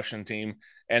Croatian or Russian team,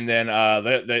 and then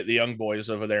the young boys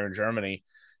over there in Germany.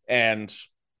 And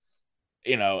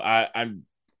I'm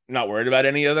not worried about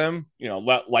any of them.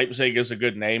 Leipzig is a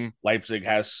good name. Leipzig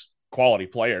has quality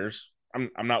players.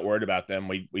 I'm not worried about them.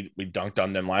 We dunked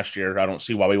on them last year. I don't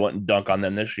see why we wouldn't dunk on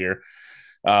them this year.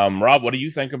 Rob, what do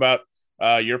you think about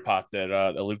your pot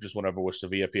that Luke just went over with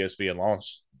Sevilla, PSV, and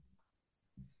Lens?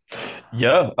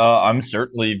 Yeah, I'm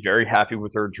certainly very happy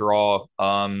with her draw.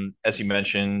 As you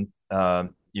mentioned,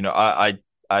 I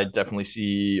definitely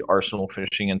see Arsenal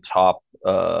finishing in top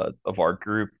of our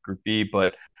Group B,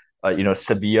 but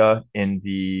Sevilla in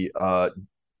the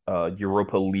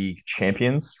Europa League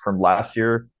champions from last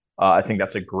year. I think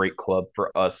that's a great club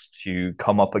for us to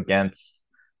come up against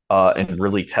and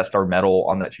really test our mettle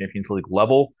on that Champions League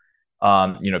level.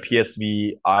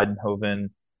 PSV Eindhoven,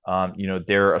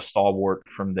 they're a stalwart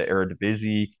from the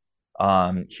Eredivisie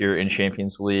here in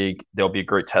Champions League. They'll be a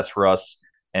great test for us.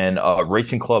 And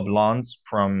Racing Club Lens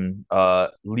from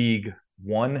League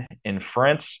One in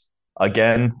France.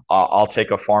 Again, I'll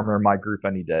take a farmer in my group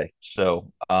any day.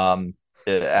 So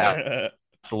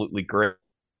absolutely great.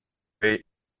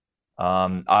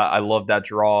 I love that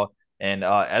draw. And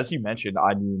as you mentioned,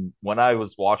 I mean, when I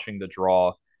was watching the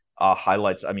draw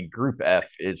highlights, I mean, Group F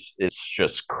is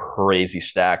just crazy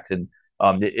stacked. And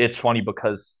it's funny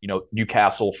because,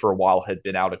 Newcastle for a while had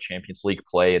been out of Champions League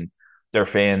play, and their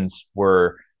fans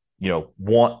were, the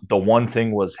one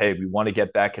thing was, hey, we want to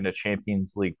get back into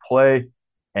Champions League play.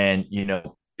 And,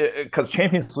 because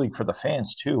Champions League for the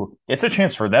fans too, it's a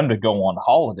chance for them to go on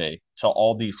holiday to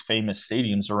all these famous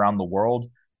stadiums around the world.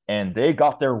 And they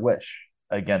got their wish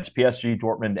against PSG,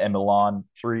 Dortmund, and Milan,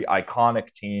 3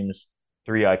 iconic teams,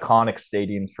 3 iconic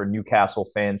stadiums for Newcastle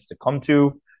fans to come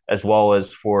to, as well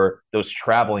as for those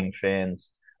traveling fans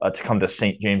to come to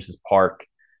St. James's Park.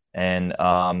 And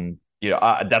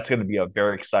that's going to be a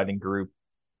very exciting group.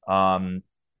 Um,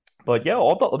 but yeah,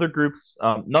 all the other groups,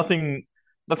 nothing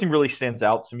really stands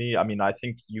out to me. I mean, I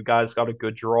think you guys got a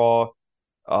good draw.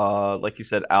 Like you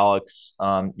said, Alex,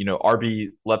 RB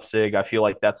Leipzig, I feel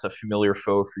like that's a familiar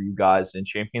foe for you guys in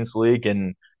Champions League,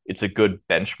 and it's a good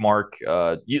benchmark.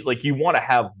 You want to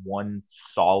have one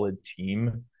solid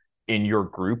team in your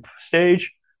group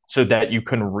stage so that you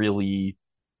can really,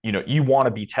 you want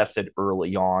to be tested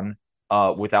early on,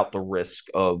 without the risk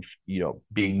of,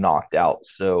 being knocked out.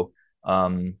 So,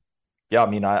 yeah, I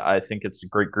mean, I think it's a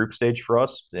great group stage for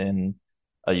us, and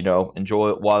enjoy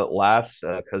it while it lasts,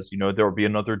 because there will be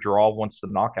another draw once the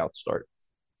knockouts start.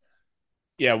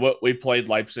 Yeah, what we played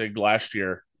Leipzig last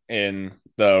year in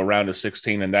the round of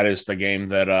 16, and that is the game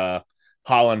that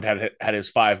Holland had his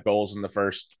 5 goals in the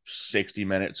first 60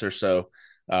 minutes or so,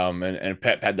 and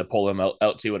Pep had to pull him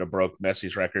out to it, broke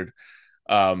Messi's record,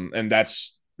 and that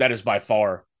is by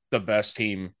far the best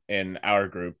team in our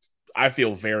group. I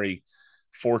feel very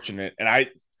fortunate, and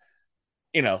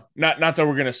not that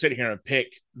we're going to sit here and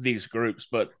pick these groups,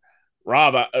 but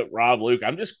Rob, Luke,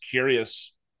 I'm just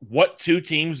curious, what 2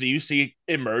 teams do you see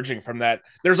emerging from that?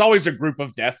 There's always a group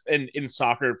of death in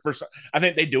soccer. I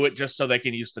think they do it just so they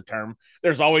can use the term.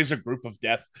 There's always a group of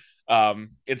death.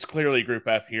 It's clearly Group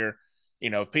F here.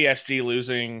 PSG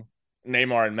losing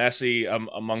Neymar and Messi,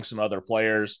 among some other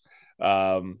players.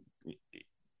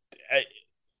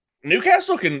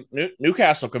 Newcastle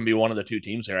can be one of the 2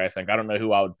 teams here, I think. I don't know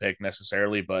who I would pick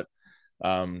necessarily, but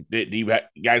do you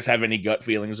guys have any gut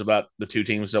feelings about the 2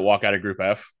 teams that walk out of Group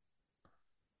F?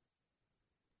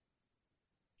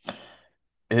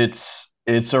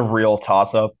 It's a real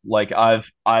toss up. Like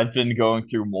I've been going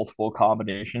through multiple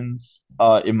combinations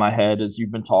in my head as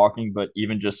you've been talking, but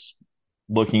even just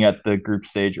looking at the group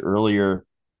stage earlier,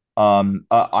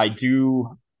 I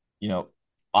do,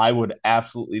 I would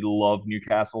absolutely love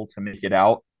Newcastle to make it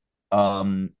out.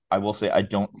 I will say I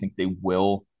don't think they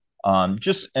will.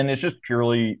 It's just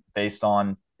purely based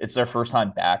on it's their first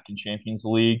time back in Champions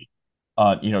League.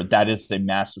 That is a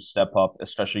massive step up,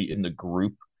 especially in the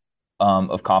group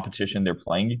of competition they're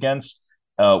playing against.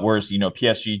 Whereas,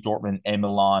 PSG, Dortmund, and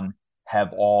Milan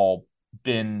have all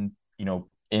been,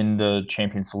 in the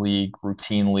Champions League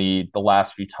routinely the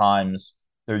last few times.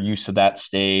 They're used to that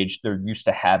stage. They're used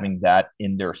to having that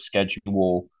in their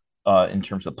schedule, in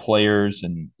terms of players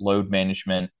and load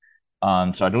management.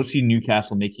 So I don't see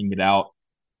Newcastle making it out.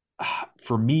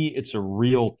 For me, it's a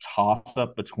real toss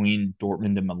up between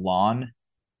Dortmund and Milan.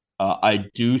 I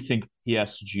do think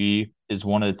PSG is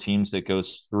one of the teams that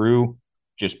goes through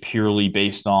just purely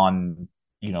based on,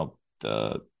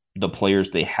 the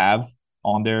players they have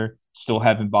on there. Still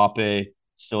have Mbappe,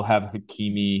 still have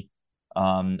Hakimi,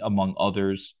 among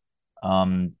others.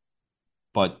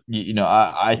 But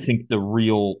I think the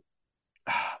real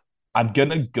I'm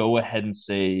gonna go ahead and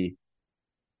say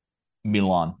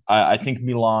Milan. I think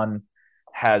Milan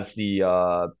has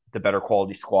the better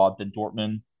quality squad than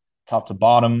Dortmund, top to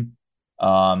bottom.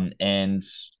 And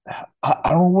I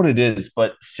don't know what it is,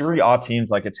 but Serie A teams,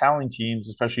 like Italian teams,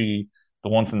 especially the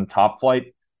ones in the top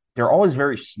flight, they're always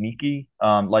very sneaky.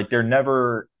 Like they're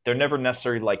never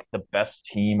necessarily like the best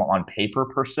team on paper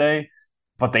per se,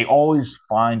 but they always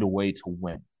find a way to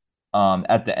win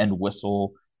at the end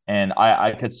whistle. And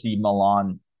I could see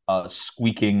Milan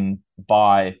squeaking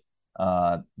by,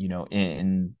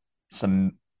 in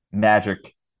some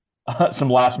magic, some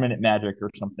last minute magic or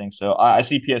something. So I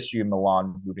see PSG and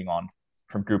Milan moving on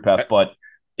from Group F, but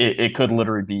it could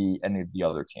literally be any of the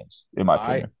other teams, in my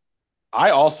opinion.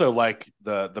 I also like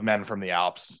the men from the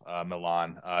Alps,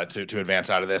 Milan, to advance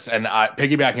out of this. And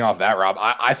piggybacking off that, Rob,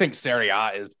 I think Serie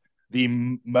A is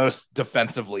the most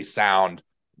defensively sound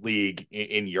league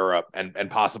in Europe and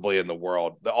possibly in the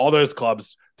world. All those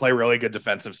clubs play really good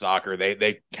defensive soccer.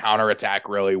 They counterattack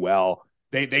really well.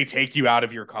 They take you out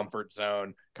of your comfort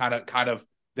zone. Kind of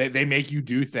they make you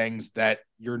do things that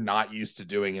you're not used to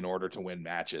doing in order to win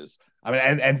matches. I mean,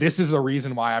 and this is a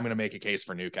reason why I'm going to make a case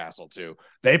for Newcastle too.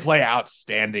 They play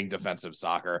outstanding defensive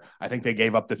soccer. I think they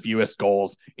gave up the fewest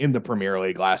goals in the Premier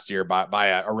League last year by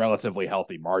a relatively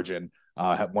healthy margin.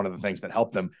 One of the things that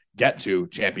helped them get to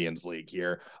Champions League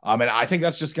here. And I think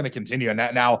that's just going to continue. And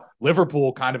now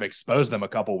Liverpool kind of exposed them a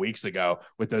couple weeks ago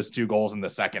with those 2 goals in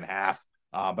the second half.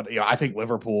 But I think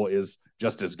Liverpool is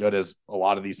just as good as a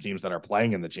lot of these teams that are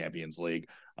playing in the Champions League,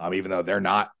 even though they're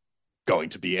not going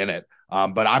to be in it.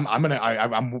 But I'm kind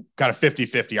of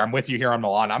 50-50. I'm with you here on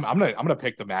Milan. I'm gonna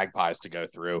pick the Magpies to go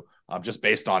through. just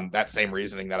based on that same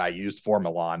reasoning that I used for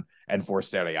Milan and for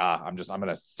Serie A. I'm going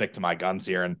to stick to my guns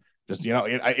here and just,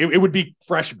 it would be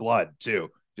fresh blood too.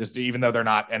 Just even though they're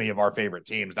not any of our favorite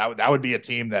teams, that would be a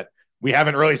team that we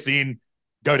haven't really seen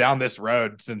go down this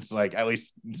road since at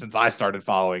least since I started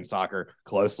following soccer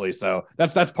closely. So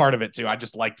that's part of it too. I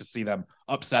just like to see them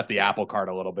upset the apple cart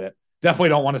a little bit. Definitely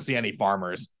don't want to see any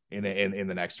farmers in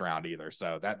the next round either.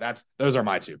 So those are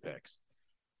my two picks.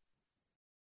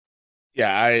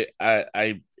 Yeah,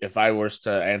 I if I was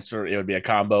to answer, it would be a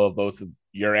combo of both of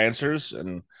your answers,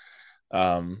 and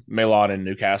Milan and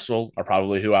Newcastle are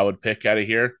probably who I would pick out of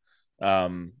here.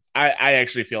 I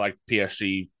actually feel like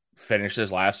PSG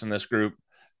finishes last in this group.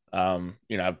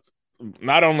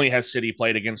 Not only has City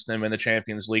played against them in the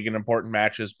Champions League in important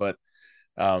matches, but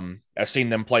I've seen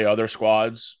them play other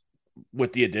squads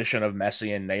with the addition of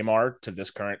Messi and Neymar to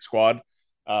this current squad,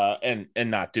 and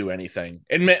not do anything.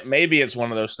 And maybe it's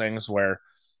one of those things where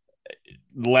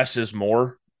less is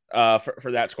more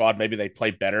for that squad. Maybe they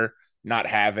play better, not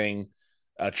having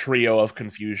a trio of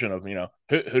confusion of who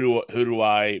do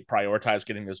I prioritize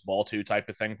getting this ball to type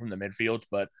of thing from the midfield.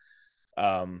 But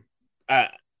I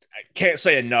can't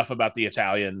say enough about the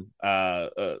Italian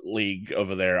league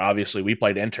over there. Obviously, we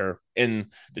played Inter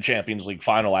in the Champions League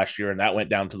final last year, and that went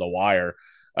down to the wire,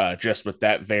 just with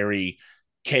that very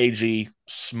cagey,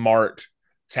 smart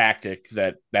tactic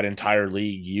that entire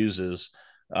league uses.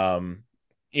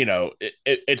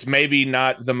 It's maybe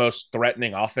not the most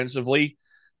threatening offensively,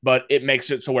 but it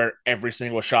makes it so where every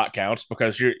single shot counts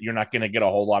because you're not going to get a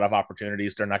whole lot of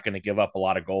opportunities. They're not going to give up a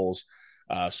lot of goals.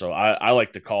 So I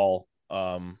like the call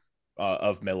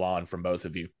of Milan from both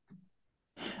of you.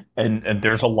 And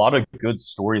there's a lot of good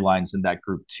storylines in that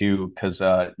group too, because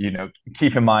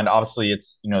keep in mind, obviously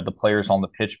it's the players on the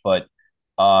pitch, but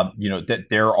that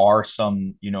there are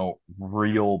some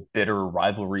real bitter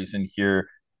rivalries in here.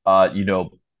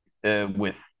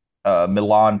 With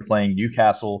Milan playing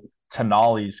Newcastle,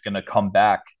 Tonali's going to come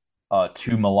back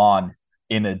to Milan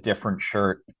in a different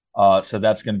shirt. So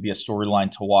that's going to be a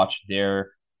storyline to watch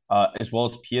there, as well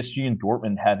as PSG and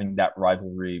Dortmund having that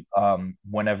rivalry.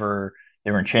 Whenever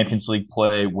they were in Champions League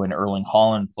play, when Erling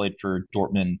Haaland played for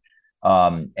Dortmund,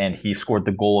 and he scored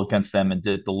the goal against them and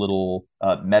did the little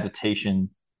meditation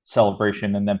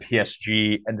celebration, and then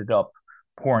PSG ended up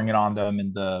pouring it on them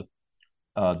in the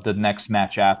next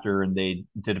match after, and they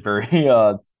did a very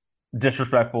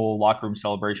disrespectful locker room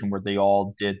celebration where they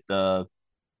all did the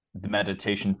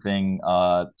meditation thing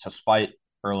to spite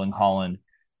Erling Haaland.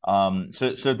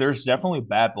 So there's definitely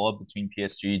bad blood between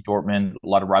PSG, Dortmund, a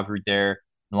lot of rivalry there.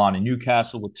 Milan and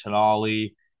Newcastle with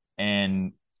Tonali,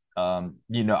 and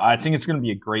I think it's going to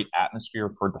be a great atmosphere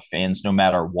for the fans no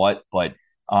matter what. But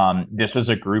this is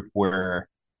a group where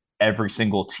every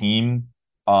single team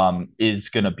is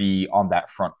going to be on that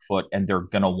front foot, and they're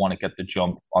going to want to get the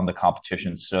jump on the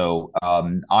competition. So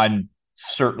I'm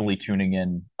certainly tuning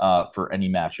in for any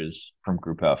matches from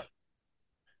Group F.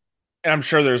 And I'm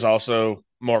sure there's also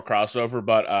more crossover,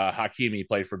 but Hakimi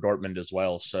played for Dortmund as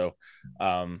well. So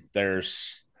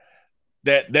there's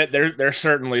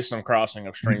certainly some crossing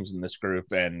of streams in this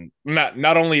group, and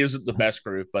not only is it the best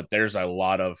group, but there's a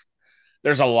lot of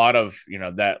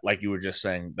that, like you were just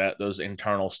saying, that those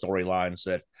internal storylines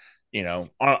that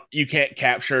you can't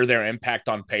capture their impact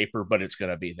on paper, but it's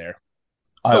going to be there.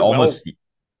 I almost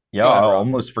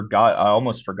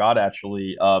forgot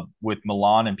actually. With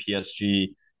Milan and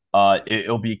PSG,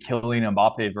 it'll be Kylian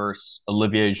Mbappe versus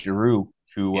Olivier Giroud,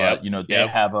 who they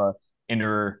have a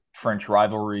inner French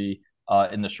rivalry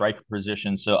in the striker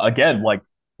position. So again, like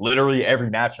literally every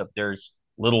matchup, there's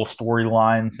little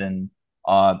storylines, and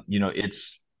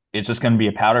it's just going to be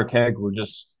a powder keg. We're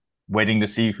just waiting to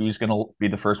see who's going to be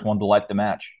the first one to light the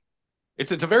match.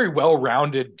 It's a very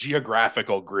well-rounded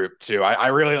geographical group too. I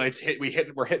really like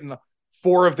we're hitting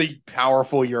 4 of the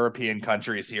powerful European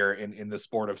countries here in the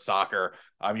sport of soccer.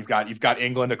 You've got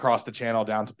England across the channel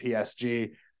down to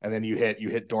PSG, and then you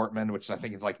hit Dortmund, which I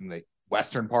think is like in the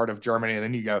western part of Germany, and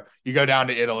then you go down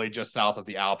to Italy just south of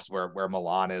the Alps where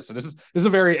Milan is. So this is a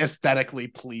very aesthetically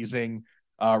pleasing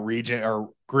region or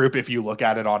group if you look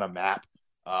at it on a map.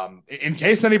 In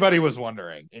case anybody was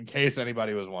wondering,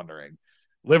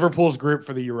 Liverpool's group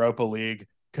for the Europa League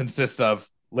consists of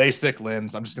LASIK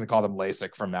Linz. I'm just going to call them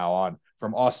LASIK from now on,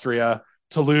 from Austria,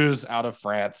 Toulouse out of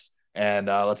France, and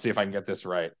let's see if I can get this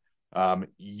right.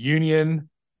 Union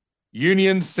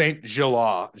Saint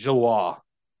Gillois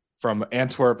from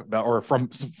Antwerp, or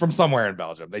from somewhere in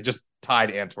Belgium. They just tied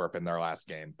Antwerp in their last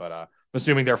game, but I'm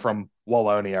assuming they're from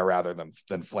Wallonia rather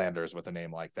than Flanders with a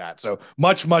name like that. So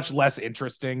much less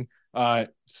interesting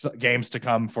games to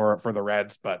come for the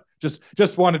Reds. But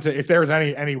just wanted to, if there's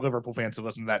any Liverpool fans who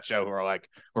listen to that show who are like,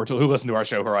 or who listen to our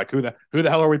show who are like, who the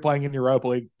hell are we playing in Europa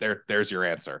League? There's your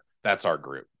answer. That's our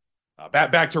group.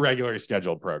 Back to regularly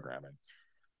scheduled programming.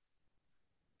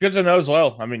 Good to know as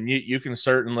well. I mean, you can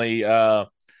certainly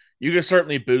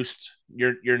boost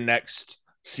your next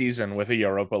season with a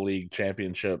Europa League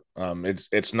championship.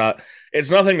 It's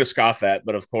nothing to scoff at,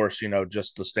 but of course,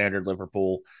 just the standard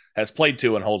Liverpool has played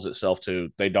to and holds itself to.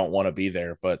 They don't want to be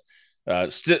there, but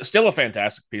still a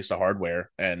fantastic piece of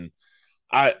hardware. And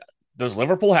does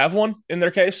Liverpool have one in their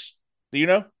case? Do you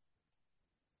know?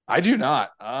 I do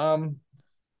not.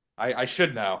 I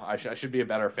should know. I should be a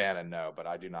better fan and know, but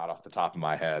I do not off the top of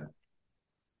my head.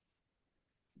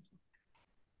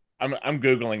 I'm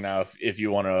Googling now. If you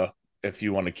want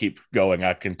to keep going,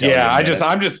 I can tell. Yeah, I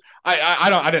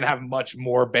didn't have much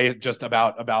more just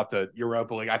about the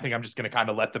Europa League. I think I'm just going to kind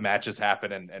of let the matches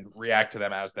happen and react to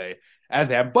them as they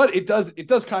have. But it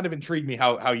does kind of intrigue me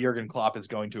how Jurgen Klopp is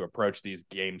going to approach these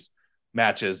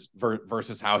matches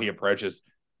versus how he approaches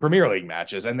Premier League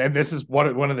matches. And then this is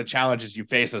one of the challenges you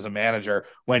face as a manager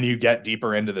when you get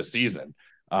deeper into the season.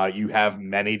 You have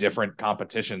many different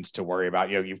competitions to worry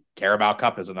about. You Carabao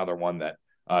Cup is another one that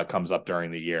comes up during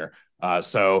the year.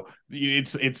 So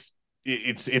it's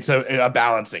a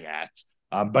balancing act.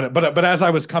 But as I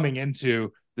was coming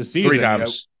into the season,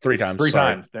 three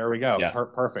times. There we go. Yeah.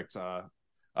 Perfect. So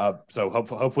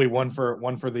hopefully one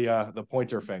for the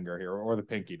pointer finger here or the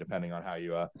pinky, depending on how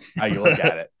you look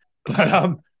at it.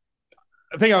 But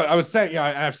I think I was saying,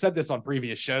 I've said this on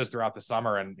previous shows throughout the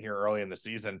summer and here early in the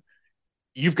season.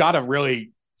 You've got to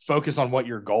really focus on what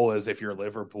your goal is if you're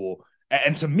Liverpool.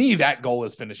 And to me, that goal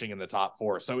is finishing in the top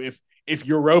four. So if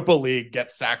Europa League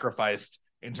gets sacrificed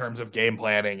in terms of game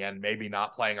planning and maybe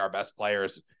not playing our best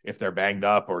players if they're banged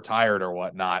up or tired or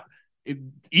whatnot,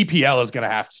 EPL is going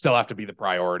to still have to be the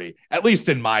priority, at least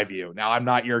in my view. Now, I'm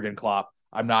not Jurgen Klopp.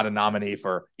 I'm not a nominee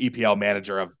for EPL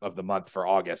manager of the month for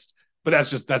August, but that's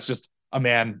just a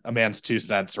man's 2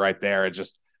 cents right there.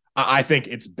 I think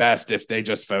it's best if they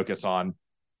just focus on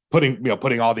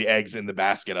putting all the eggs in the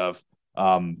basket of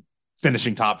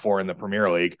finishing top four in the Premier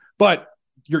League. But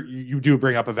you do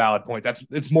bring up a valid point.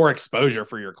 It's more exposure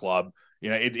for your club.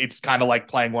 It's kind of like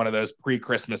playing one of those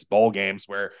pre-Christmas bowl games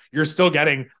where you're still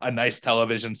getting a nice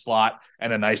television slot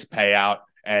and a nice payout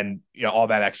and all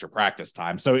that extra practice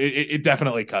time. So it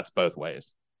definitely cuts both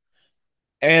ways.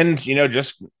 And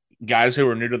just guys who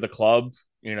are new to the club,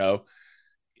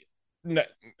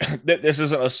 this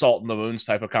isn't a salt in the wounds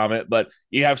type of comment, but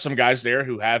you have some guys there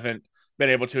who haven't been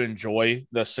able to enjoy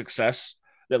the success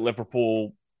that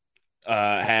Liverpool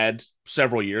had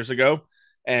several years ago.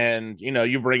 And,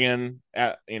 you bring in,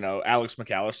 Alex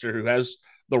McAllister, who has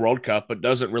the World Cup, but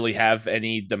doesn't really have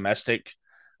any domestic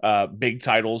big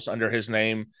titles under his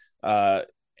name.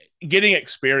 Getting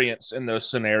experience in those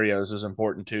scenarios is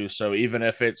important too. So even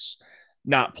if it's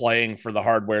not playing for the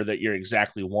hardware that you're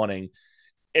exactly wanting,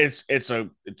 it's a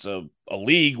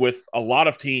league with a lot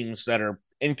of teams that are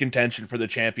in contention for the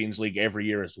Champions League every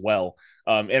year as well,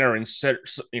 and are in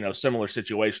similar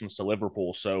situations to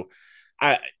Liverpool. So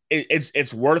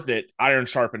it's worth it. Iron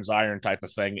sharpens iron type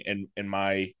of thing in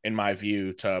my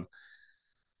view. To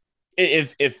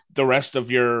if the rest of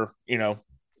your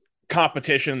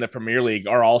competition in the Premier League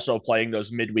are also playing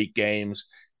those midweek games,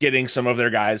 getting some of their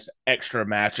guys extra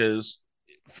matches,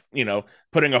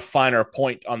 putting a finer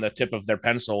point on the tip of their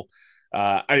pencil.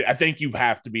 I think you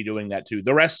have to be doing that too.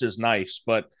 The rest is nice,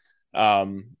 but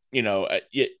you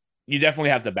definitely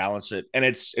have to balance it, and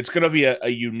it's going to be a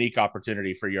unique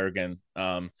opportunity for Jurgen.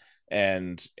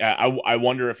 And I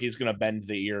wonder if he's going to bend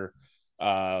the ear,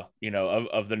 of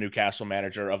the Newcastle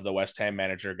manager, of the West Ham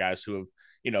manager, guys who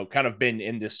have kind of been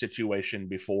in this situation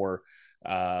before,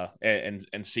 and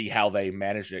see how they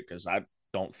manage it, because I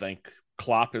don't think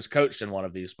Klopp has coached in one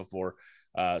of these before,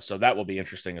 so that will be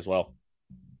interesting as well.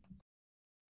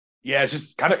 Yeah,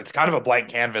 it's kind of a blank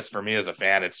canvas for me as a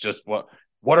fan. It's just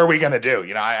what are we going to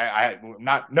do? I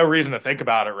no reason to think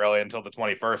about it really until the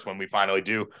 21st when we finally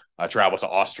do travel to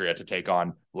Austria to take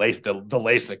on the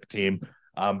LASIK team.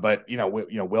 But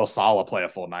will Salah play a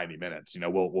full 90 minutes?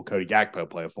 Will Cody Gakpo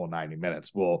play a full 90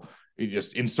 minutes? Will you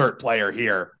just insert player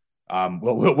here?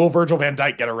 Will Virgil van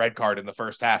Dijk get a red card in the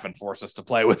first half and force us to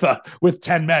play with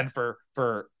 10 men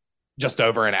for just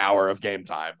over an hour of game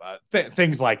time?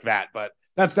 Things like that. But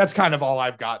that's kind of all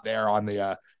I've got there on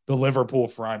the Liverpool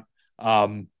front.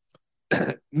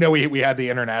 We had the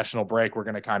international break. We're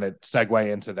going to kind of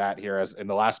segue into that here as in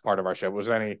the last part of our show. Was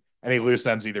there any loose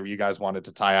ends either of you guys wanted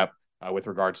to tie up with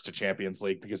regards to Champions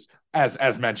League? Because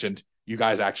as mentioned, you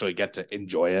guys actually get to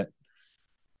enjoy it.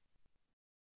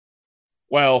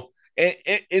 Well,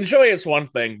 enjoy is one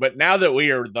thing, but now that we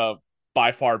are the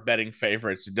by far betting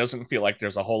favorites, it doesn't feel like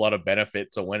there's a whole lot of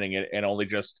benefit to winning it and only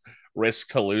just risk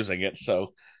to losing it.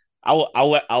 So I'll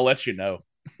let you know.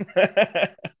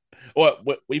 What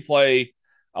we play,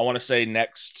 I want to say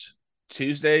next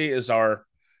Tuesday is our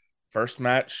first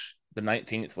match, the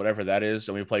 19th, whatever that is,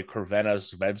 and we play Crvena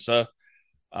Zvezda.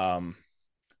 Um,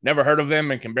 Never heard of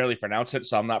them and can barely pronounce it,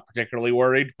 so I'm not particularly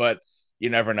worried, but you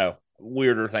never know.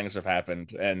 Weirder things have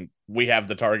happened, and we have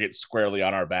the target squarely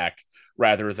on our back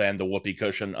rather than the whoopee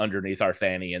cushion underneath our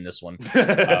fanny in this one.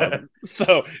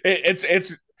 So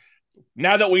it's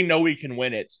now that we know we can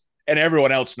win it, and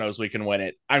everyone else knows we can win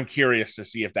it. I'm curious to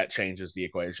see if that changes the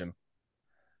equation.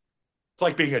 It's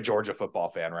like being a Georgia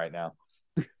football fan right now.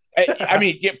 I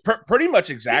mean, yeah, pretty much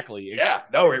exactly. Yeah,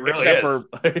 no, it really except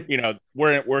is. For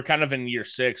we're kind of in year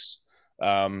 6.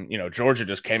 Georgia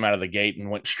just came out of the gate and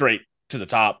went straight to the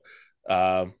top.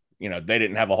 They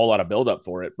didn't have a whole lot of buildup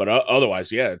for it, but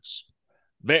otherwise, yeah, it's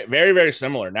very, very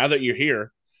similar. Now that you're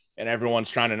here and everyone's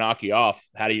trying to knock you off,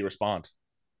 how do you respond?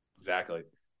 Exactly.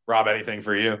 Rob, anything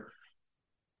for you?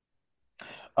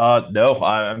 No,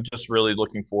 I'm just really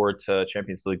looking forward to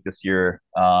Champions League this year.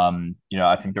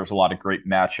 I think there's a lot of great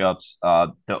matchups.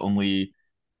 The only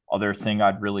other thing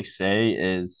I'd really say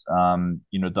is,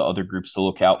 the other groups to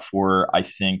look out for. I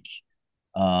think,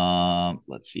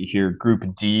 let's see here,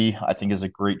 Group D, I think is a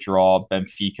great draw.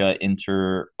 Benfica,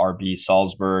 Inter, RB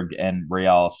Salzburg, and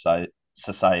Real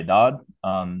Sociedad.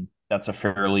 That's a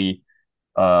fairly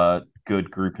good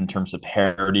group in terms of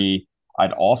parity.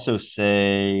 I'd also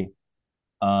say.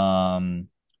 Um,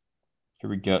 Here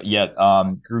we go. Yeah,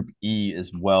 Group E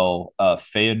as well.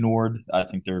 Feyenoord. I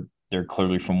think they're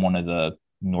clearly from one of the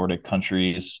Nordic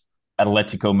countries.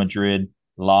 Atletico Madrid,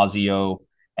 Lazio,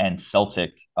 and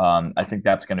Celtic. I think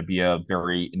that's going to be a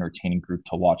very entertaining group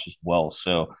to watch as well.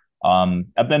 So,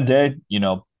 at the end of the day,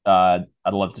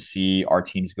 I'd love to see our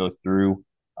teams go through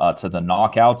to the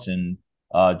knockouts and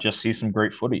just see some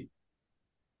great footy.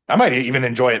 I might even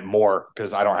enjoy it more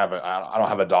because I don't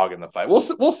have a dog in the fight.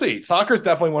 We'll see. Soccer is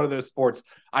definitely one of those sports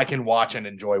I can watch and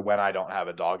enjoy when I don't have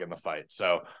a dog in the fight.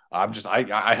 So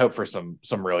I hope for some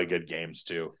really good games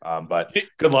too. But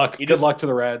good luck. Good luck to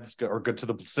the Reds, or good to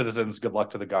the Citizens. Good luck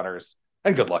to the Gunners,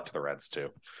 and good luck to the Reds too.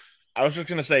 I was just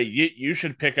gonna say you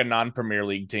should pick a non-Premier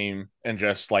League team and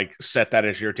just like set that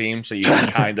as your team so you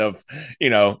can kind of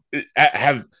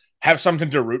have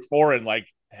something to root for, and like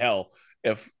hell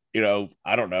if.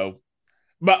 I don't know.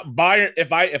 But Bayern,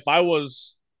 if I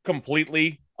was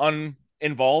completely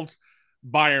uninvolved,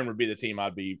 Bayern would be the team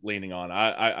I'd be leaning on.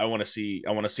 I want to see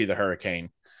the Hurricane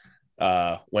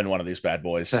win one of these bad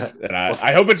boys. And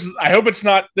I hope it's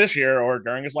not this year or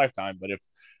during his lifetime, but if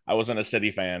I wasn't a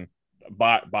City fan,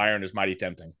 Bayern is mighty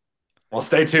tempting. Well,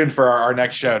 stay tuned for our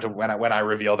next show to when I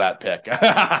reveal that pick.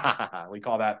 We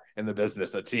call that in the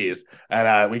business a tease.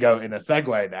 And we go in a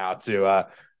segue now to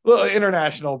little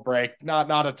international break.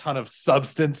 Not a ton of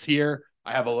substance here.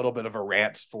 I have a little bit of a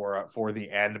rant for the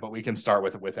end, but we can start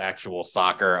with actual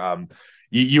soccer.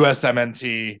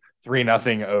 USMNT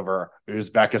 3-0 over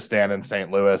Uzbekistan in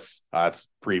St. Louis. It's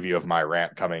preview of my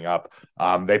rant coming up.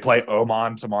 They play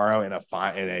Oman tomorrow in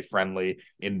a friendly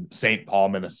in St. Paul,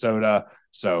 Minnesota.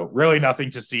 So really nothing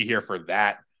to see here for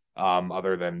that.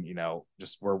 Other than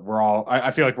just we're all. I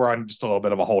feel like we're on just a little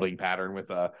bit of a holding pattern with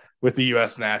the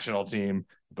U.S. national team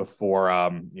before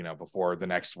the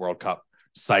next World Cup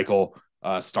cycle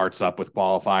starts up with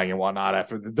qualifying and whatnot.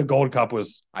 After the Gold Cup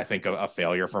was, I think, a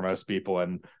failure for most people,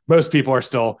 and most people are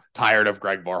still tired of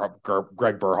Greg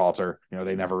Berhalter.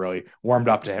 They never really warmed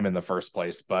up to him in the first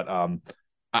place. But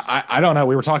I don't know.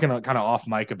 We were talking kind of off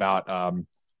mic about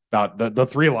the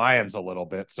Three Lions a little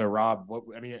bit. So Rob,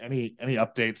 any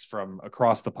updates from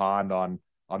across the pond on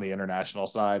the international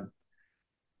side?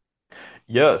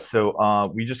 Yeah,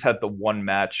 so we just had the one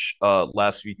match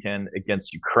last weekend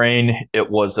against Ukraine. It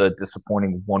was a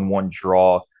disappointing 1-1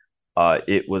 draw.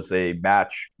 It was a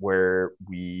match where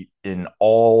we, in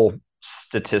all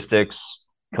statistics,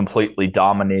 completely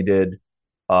dominated,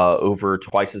 over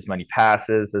twice as many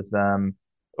passes as them,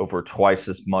 over twice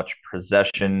as much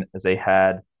possession as they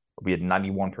had. We had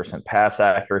 91% pass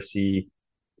accuracy.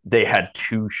 They had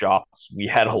 2 shots. We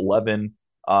had 11.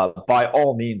 By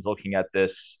all means, looking at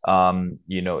this,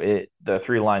 the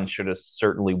Three Lions should have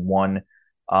certainly won.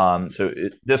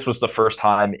 This was the first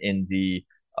time in the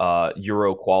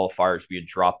Euro qualifiers we had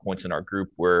dropped points in our group.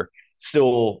 We're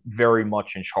still very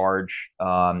much in charge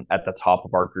at the top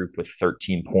of our group with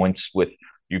 13 points, with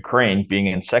Ukraine being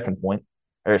in second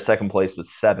place with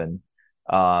 7.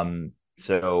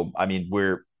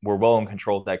 We're well in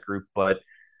control of that group, but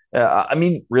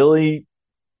really,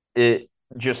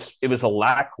 it was a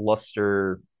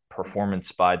lackluster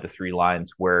performance by the Three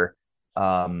Lions where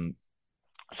um,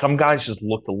 some guys just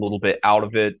looked a little bit out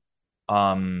of it.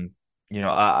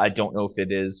 I don't know if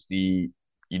it is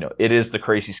it is the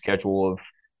crazy schedule of,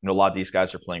 a lot of these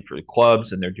guys are playing for the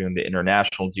clubs and they're doing the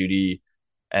international duty.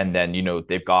 And then,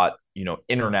 they've got,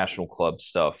 international club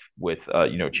stuff with,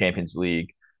 Champions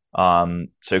League. So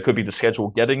it could be the schedule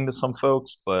getting to some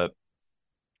folks, but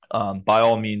by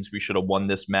all means, we should have won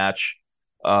this match.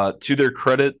 To their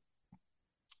credit,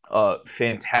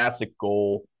 fantastic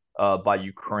goal by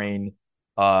Ukraine.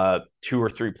 Two or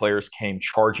three players came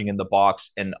charging in the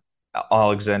box, and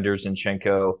Alexander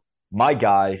Zinchenko, my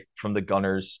guy from the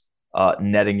Gunners,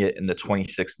 netting it in the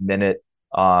 26th minute,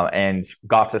 and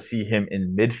got to see him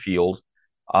in midfield.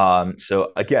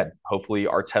 So again, hopefully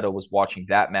Arteta was watching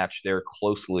that match there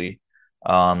closely,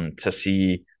 to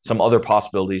see some other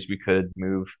possibilities we could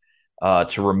move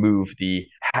to remove the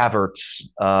Havertz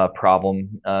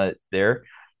problem there.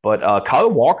 But Kyle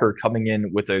Walker coming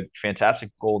in with a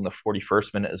fantastic goal in the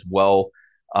 41st minute as well.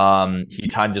 He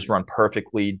timed his run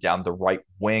perfectly down the right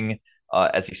wing,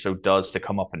 as he so does, to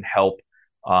come up and help.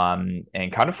 And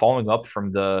kind of following up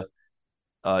from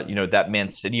that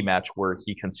Man City match where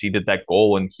he conceded that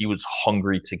goal and he was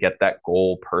hungry to get that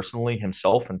goal personally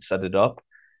himself and set it up.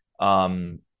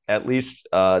 At least,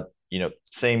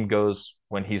 same goes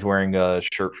when he's wearing a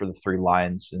shirt for the Three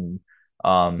Lions, and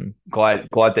glad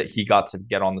that he got to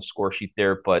get on the score sheet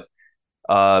there. But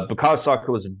Bukayo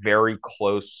Saka was very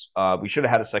close. We should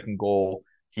have had a second goal.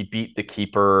 He beat the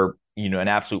keeper, an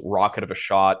absolute rocket of a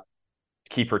shot.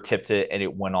 Keeper tipped it and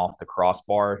it went off the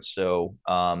crossbar. So,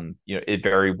 it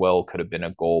very well could have been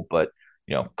a goal, but,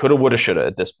 coulda, woulda, shoulda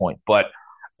at this point. But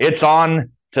it's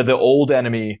on to the old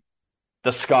enemy,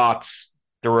 the Scots,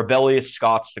 the rebellious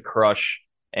Scots to crush.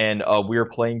 And we're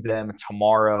playing them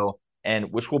tomorrow,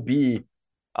 and which will be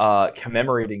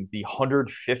commemorating the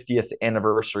 150th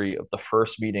anniversary of the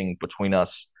first meeting between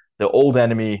us, the old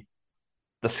enemy,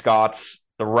 the Scots,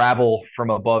 the rabble from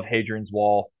above Hadrian's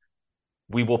Wall.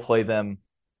 We will play them,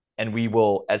 and we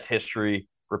will, as history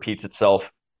repeats itself,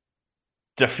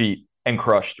 defeat and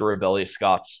crush the rebellious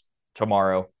Scots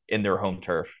tomorrow in their home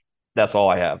turf. That's all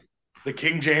I have. The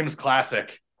King James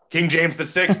Classic. King James the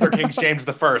Sixth or King James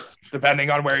the First, depending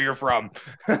on where you're from.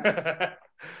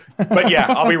 But yeah,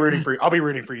 I'll be rooting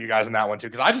for you guys in that one too,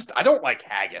 because I don't like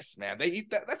haggis, man. They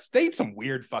eat some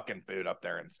weird fucking food up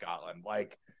there in Scotland.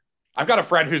 Like, I've got a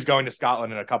friend who's going to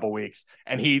Scotland in a couple weeks,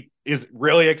 and he is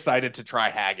really excited to try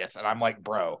haggis, and I'm like,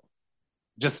 bro,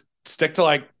 just stick to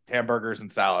like hamburgers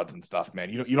and salads and stuff, man.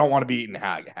 You don't want to be eating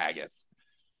haggis.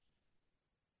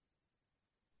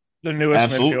 The newest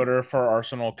midfielder for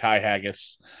Arsenal, Kai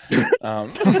Haggis. I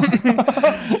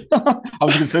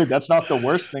was going to say, that's not the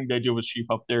worst thing they do with sheep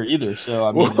up there either. So,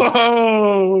 I mean,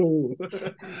 whoa!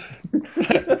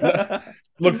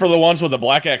 Look for the ones with the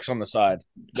black X on the side.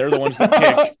 They're the ones that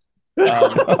kick.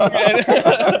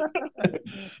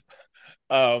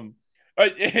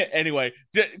 Anyway,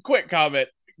 quick comment.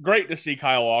 Great to see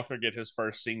Kyle Walker get his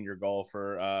first senior goal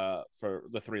for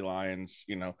the Three Lions.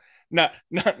 Not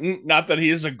that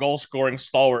he is a goal scoring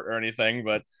stalwart or anything,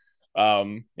 but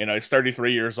he's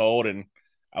 33 years old, and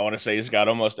I want to say he's got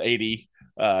almost 80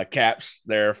 caps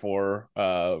there for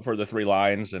the Three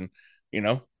Lions, and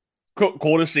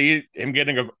cool to see him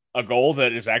getting a goal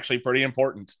that is actually pretty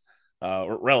important,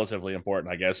 relatively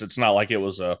important, I guess. It's not like it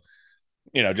was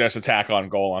just a tack on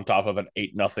goal on top of an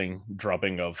 8-0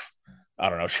 drubbing of, I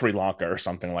don't know, Sri Lanka or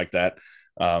something like that.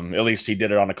 At least he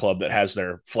did it on a club that has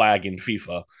their flag in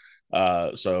FIFA.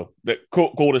 So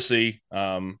cool to see.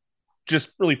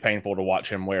 Just really painful to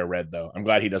watch him wear red, though. I'm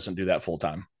glad he doesn't do that full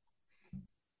time.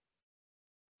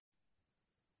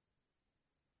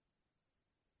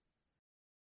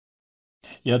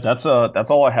 Yeah, that's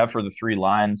all I have for the Three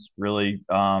Lions, really.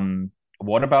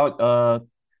 What about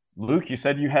Luke? You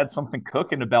said you had something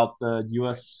cooking about the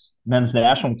U.S. men's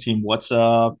national team. What's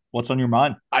on your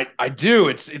mind? I do.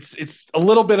 It's a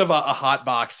little bit of a hot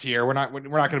box here. We're not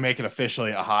going to make it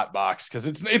officially a hot box because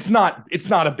it's not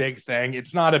a big thing.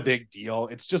 It's not a big deal.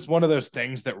 It's just one of those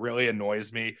things that really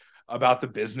annoys me about the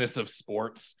business of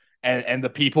sports and the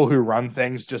people who run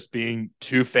things just being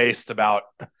two-faced about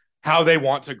how they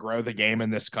want to grow the game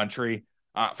in this country.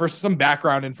 For some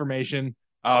background information,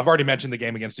 I've already mentioned the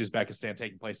game against Uzbekistan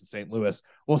taking place in St. Louis.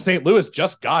 Well, St. Louis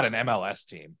just got an MLS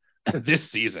team this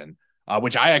season,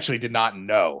 which I actually did not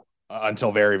know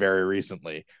until very, very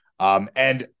recently.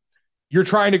 And you're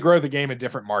trying to grow the game in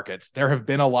different markets. There have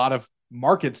been a lot of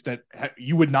markets that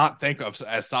you would not think of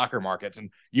as soccer markets, and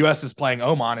US is playing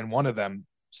Oman in one of them,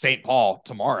 St. Paul,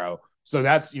 tomorrow. So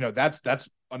that's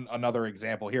another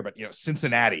example here, but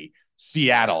Cincinnati,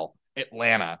 Seattle,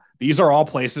 Atlanta, these are all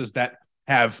places that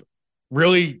have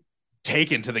really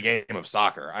taken to the game of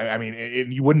soccer. I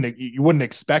mean, you wouldn't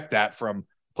expect that from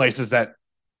places that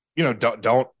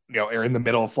don't are in the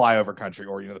middle of flyover country,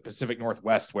 or the Pacific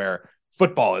Northwest where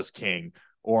football is king,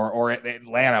 or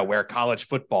Atlanta where college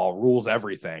football rules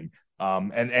everything.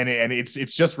 And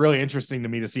it's just really interesting to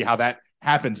me to see how that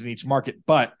happens in each market.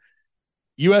 But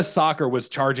U.S. Soccer was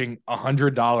charging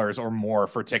 $100 or more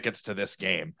for tickets to this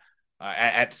game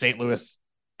at St. Louis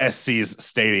SC's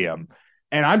stadium.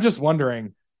 And I'm just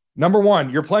wondering, number one,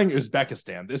 you're playing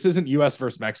Uzbekistan. This isn't U.S.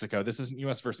 versus Mexico. This isn't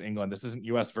U.S. versus England. This isn't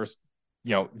U.S. versus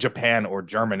Japan or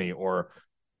Germany, or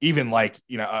even like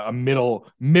a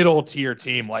middle tier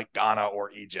team like Ghana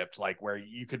or Egypt, like where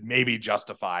you could maybe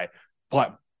justify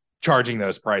charging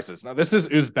those prices. Now this is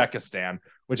Uzbekistan,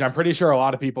 which I'm pretty sure a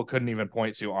lot of people couldn't even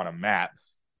point to on a map,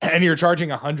 and you're charging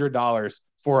 $100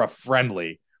 for a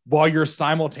friendly while you're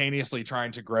simultaneously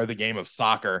trying to grow the game of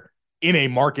soccer in a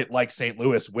market like St.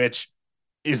 Louis, which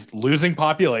is losing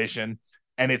population,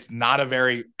 and it's not a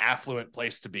very affluent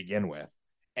place to begin with.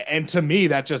 And to me,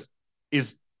 that just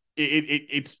is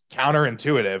it's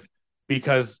counterintuitive,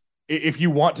 because if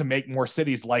you want to make more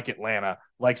cities like Atlanta,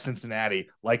 like Cincinnati,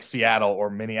 like Seattle or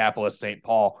Minneapolis, St.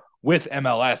 Paul with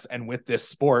MLS and with this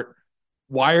sport,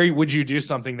 would you do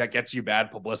something that gets you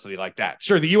bad publicity like that?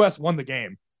 Sure, the U.S. won the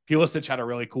game. Pulisic had a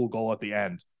really cool goal at the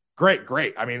end.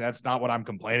 Great. I mean, that's not what I'm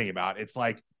complaining about. It's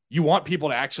like, you want people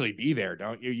to actually be there,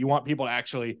 don't you? You want people to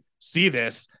actually see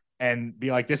this and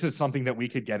be like, this is something that we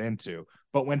could get into.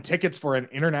 But when tickets for an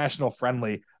international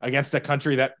friendly against a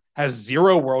country that has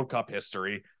 0 World Cup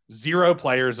history, 0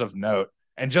 players of note,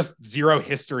 and just 0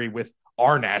 history with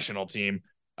our national team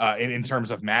in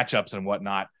terms of matchups and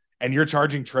whatnot, and you're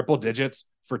charging triple digits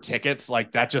for tickets,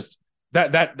 like that just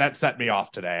that set me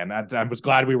off today. And I was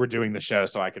glad we were doing the show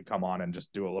so I could come on and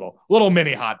just do a little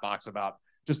mini hot box about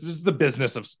just the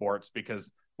business of sports,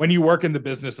 because when you work in the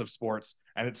business of sports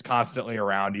and it's constantly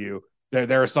around you,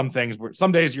 there are some things where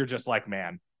some days you're just like,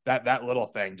 man, that little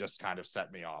thing just kind of set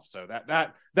me off. So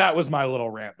that was my little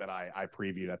rant that I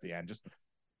previewed at the end. Just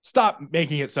stop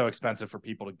making it so expensive for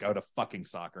people to go to fucking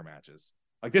soccer matches.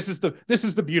 Like, this is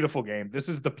the beautiful game. This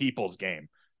is the people's game.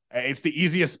 It's the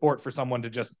easiest sport for someone to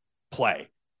just play.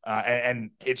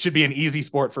 And it should be an easy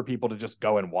sport for people to just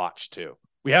go and watch too.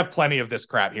 We have plenty of this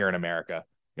crap here in America.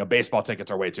 Baseball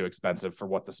tickets are way too expensive for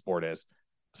what the sport is.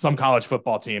 Some college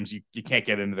football teams, you can't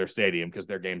get into their stadium because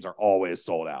their games are always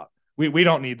sold out. We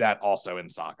don't need that also in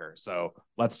soccer. So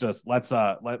let's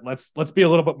be a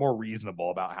little bit more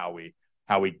reasonable about how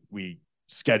we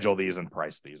schedule these and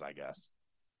price these, I guess.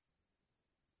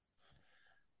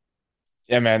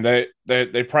 Yeah, man,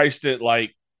 they priced it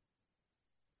like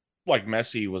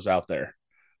Messi was out there.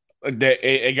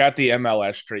 It got the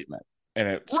MLS treatment, and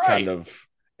it's right. Kind of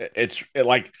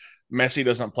like Messi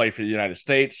doesn't play for the United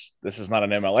States. This is not an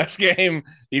MLS game.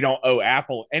 You don't owe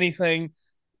Apple anything.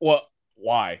 Well,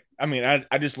 why? I mean,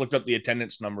 I just looked up the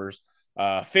attendance numbers.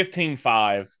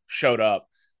 15.5 showed up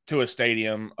to a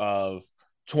stadium of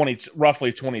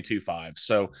roughly 22.5.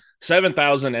 So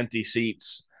 7,000 empty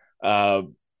seats.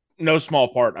 No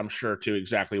small part, I'm sure, to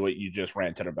exactly what you just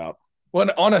ranted about. Well,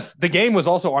 the game was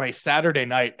also on a Saturday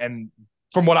night, and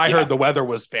from what I heard, the weather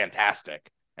was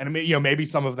fantastic. And maybe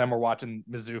some of them were watching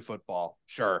Mizzou football,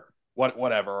 sure,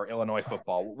 whatever, or Illinois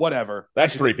football, whatever.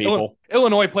 That's 3 people.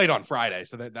 Illinois played on Friday,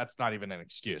 so that's not even an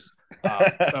excuse.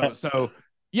 So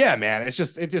yeah, man,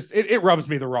 it rubs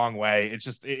me the wrong way. It's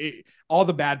just all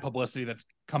the bad publicity that's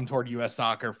come toward U.S.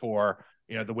 soccer for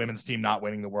the women's team not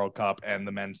winning the World Cup and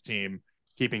the men's team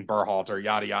keeping Berhalter,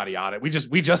 yada yada yada. We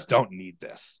just don't need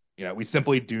this. We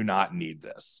simply do not need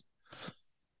this.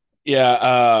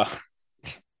 Yeah.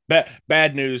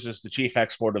 Bad news is the chief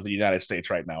export of the United States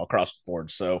right now across the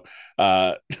board. So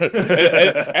at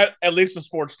least the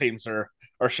sports teams are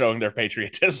showing their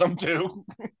patriotism too.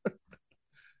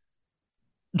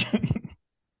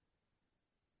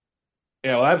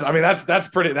 That's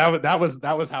pretty. That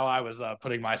was how I was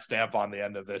putting my stamp on the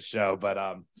end of this show. But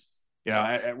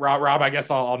Rob, I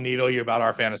guess I'll needle you about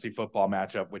our fantasy football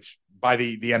matchup, which by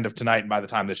the end of tonight and by the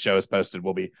time this show is posted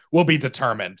will be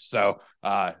determined. So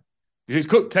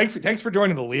thanks for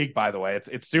joining the league, by the way.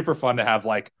 It's super fun to have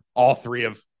like all 3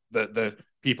 of the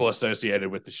people associated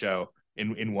with the show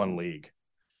in one league.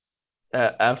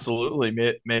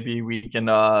 Absolutely. Maybe we can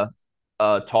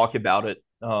talk about it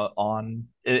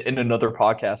in another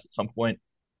podcast at some point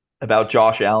about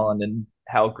Josh Allen and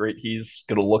how great he's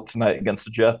going to look tonight against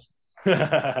the Jets.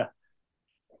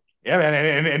 Yeah,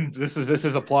 man, and this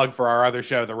is a plug for our other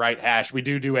show, The Right Hash. We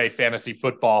do a fantasy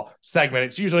football segment.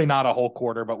 It's usually not a whole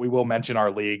quarter, but we will mention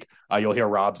our league. You'll hear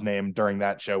Rob's name during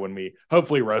that show when we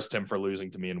hopefully roast him for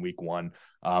losing to me in week 1.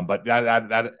 But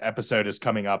that episode is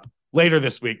coming up later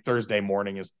this week. Thursday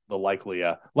morning is the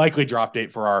likely drop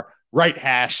date for our Right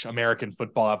Hash American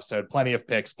football episode. Plenty of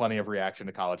picks, plenty of reaction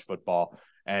to college football,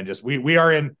 and just we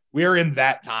are in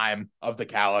that time of the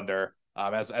calendar.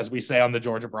 As we say on the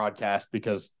Georgia broadcast,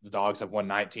 because the Dogs have won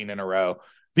 19 in a row.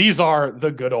 These are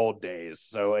the good old days.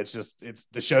 So it's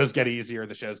the shows get easier,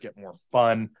 the shows get more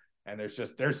fun, and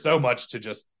there's so much to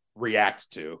just react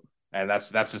to. And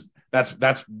that's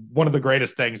one of the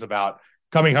greatest things about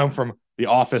coming home from the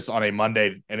office on a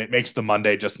Monday, and it makes the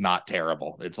Monday just not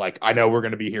terrible. It's like, I know we're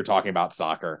going to be here talking about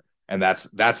soccer, and that's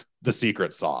the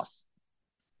secret sauce.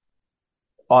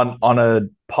 On a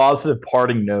positive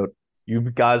parting note, you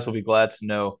guys will be glad to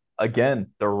know,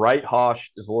 again, the Right Haash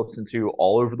is listened to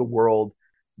all over the world.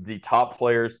 The top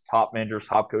players, top managers,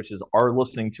 top coaches are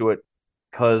listening to it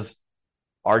because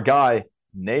our guy,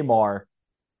 Neymar,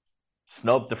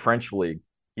 snubbed the French league.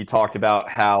 He talked about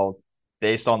how,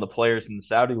 based on the players in the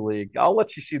Saudi league, I'll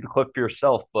let you see the clip for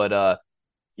yourself, but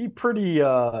he pretty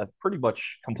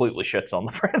much completely shits on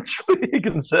the French league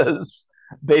and says,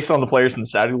 based on the players in the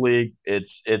Saudi league,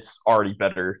 it's already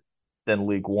better than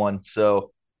League One.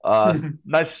 So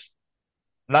nice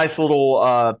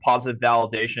little positive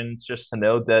validation just to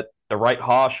know that the Right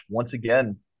Haash once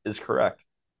again is correct.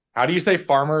 How do you say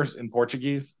farmers in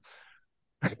Portuguese?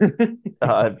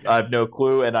 I have no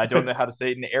clue, and I don't know how to say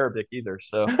it in Arabic either.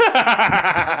 So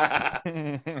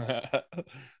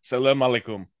Salam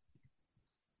alaikum.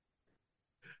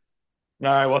 All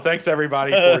right, well, thanks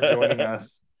everybody for joining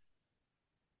us.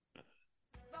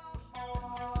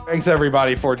 Thanks,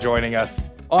 everybody, for joining us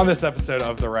on this episode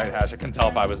of The Right Hash. I couldn't tell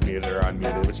if I was muted or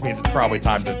unmuted, which means it's probably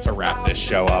time to wrap this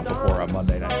show up before a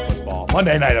Monday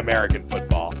Night American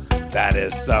football, that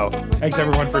is. So thanks,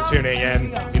 everyone, for tuning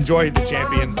in. Enjoy the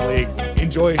Champions League.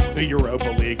 Enjoy the Europa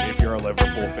League if you're a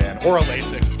Liverpool fan, or a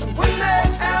LASIK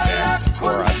fan,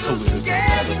 or Toulouse.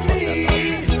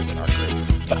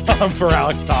 For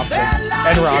Alex Thompson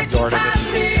and Rob Jordan, this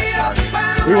is Ethan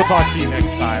Hardy. We will talk to you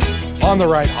next time on The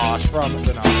Right Haash from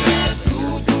the Nasa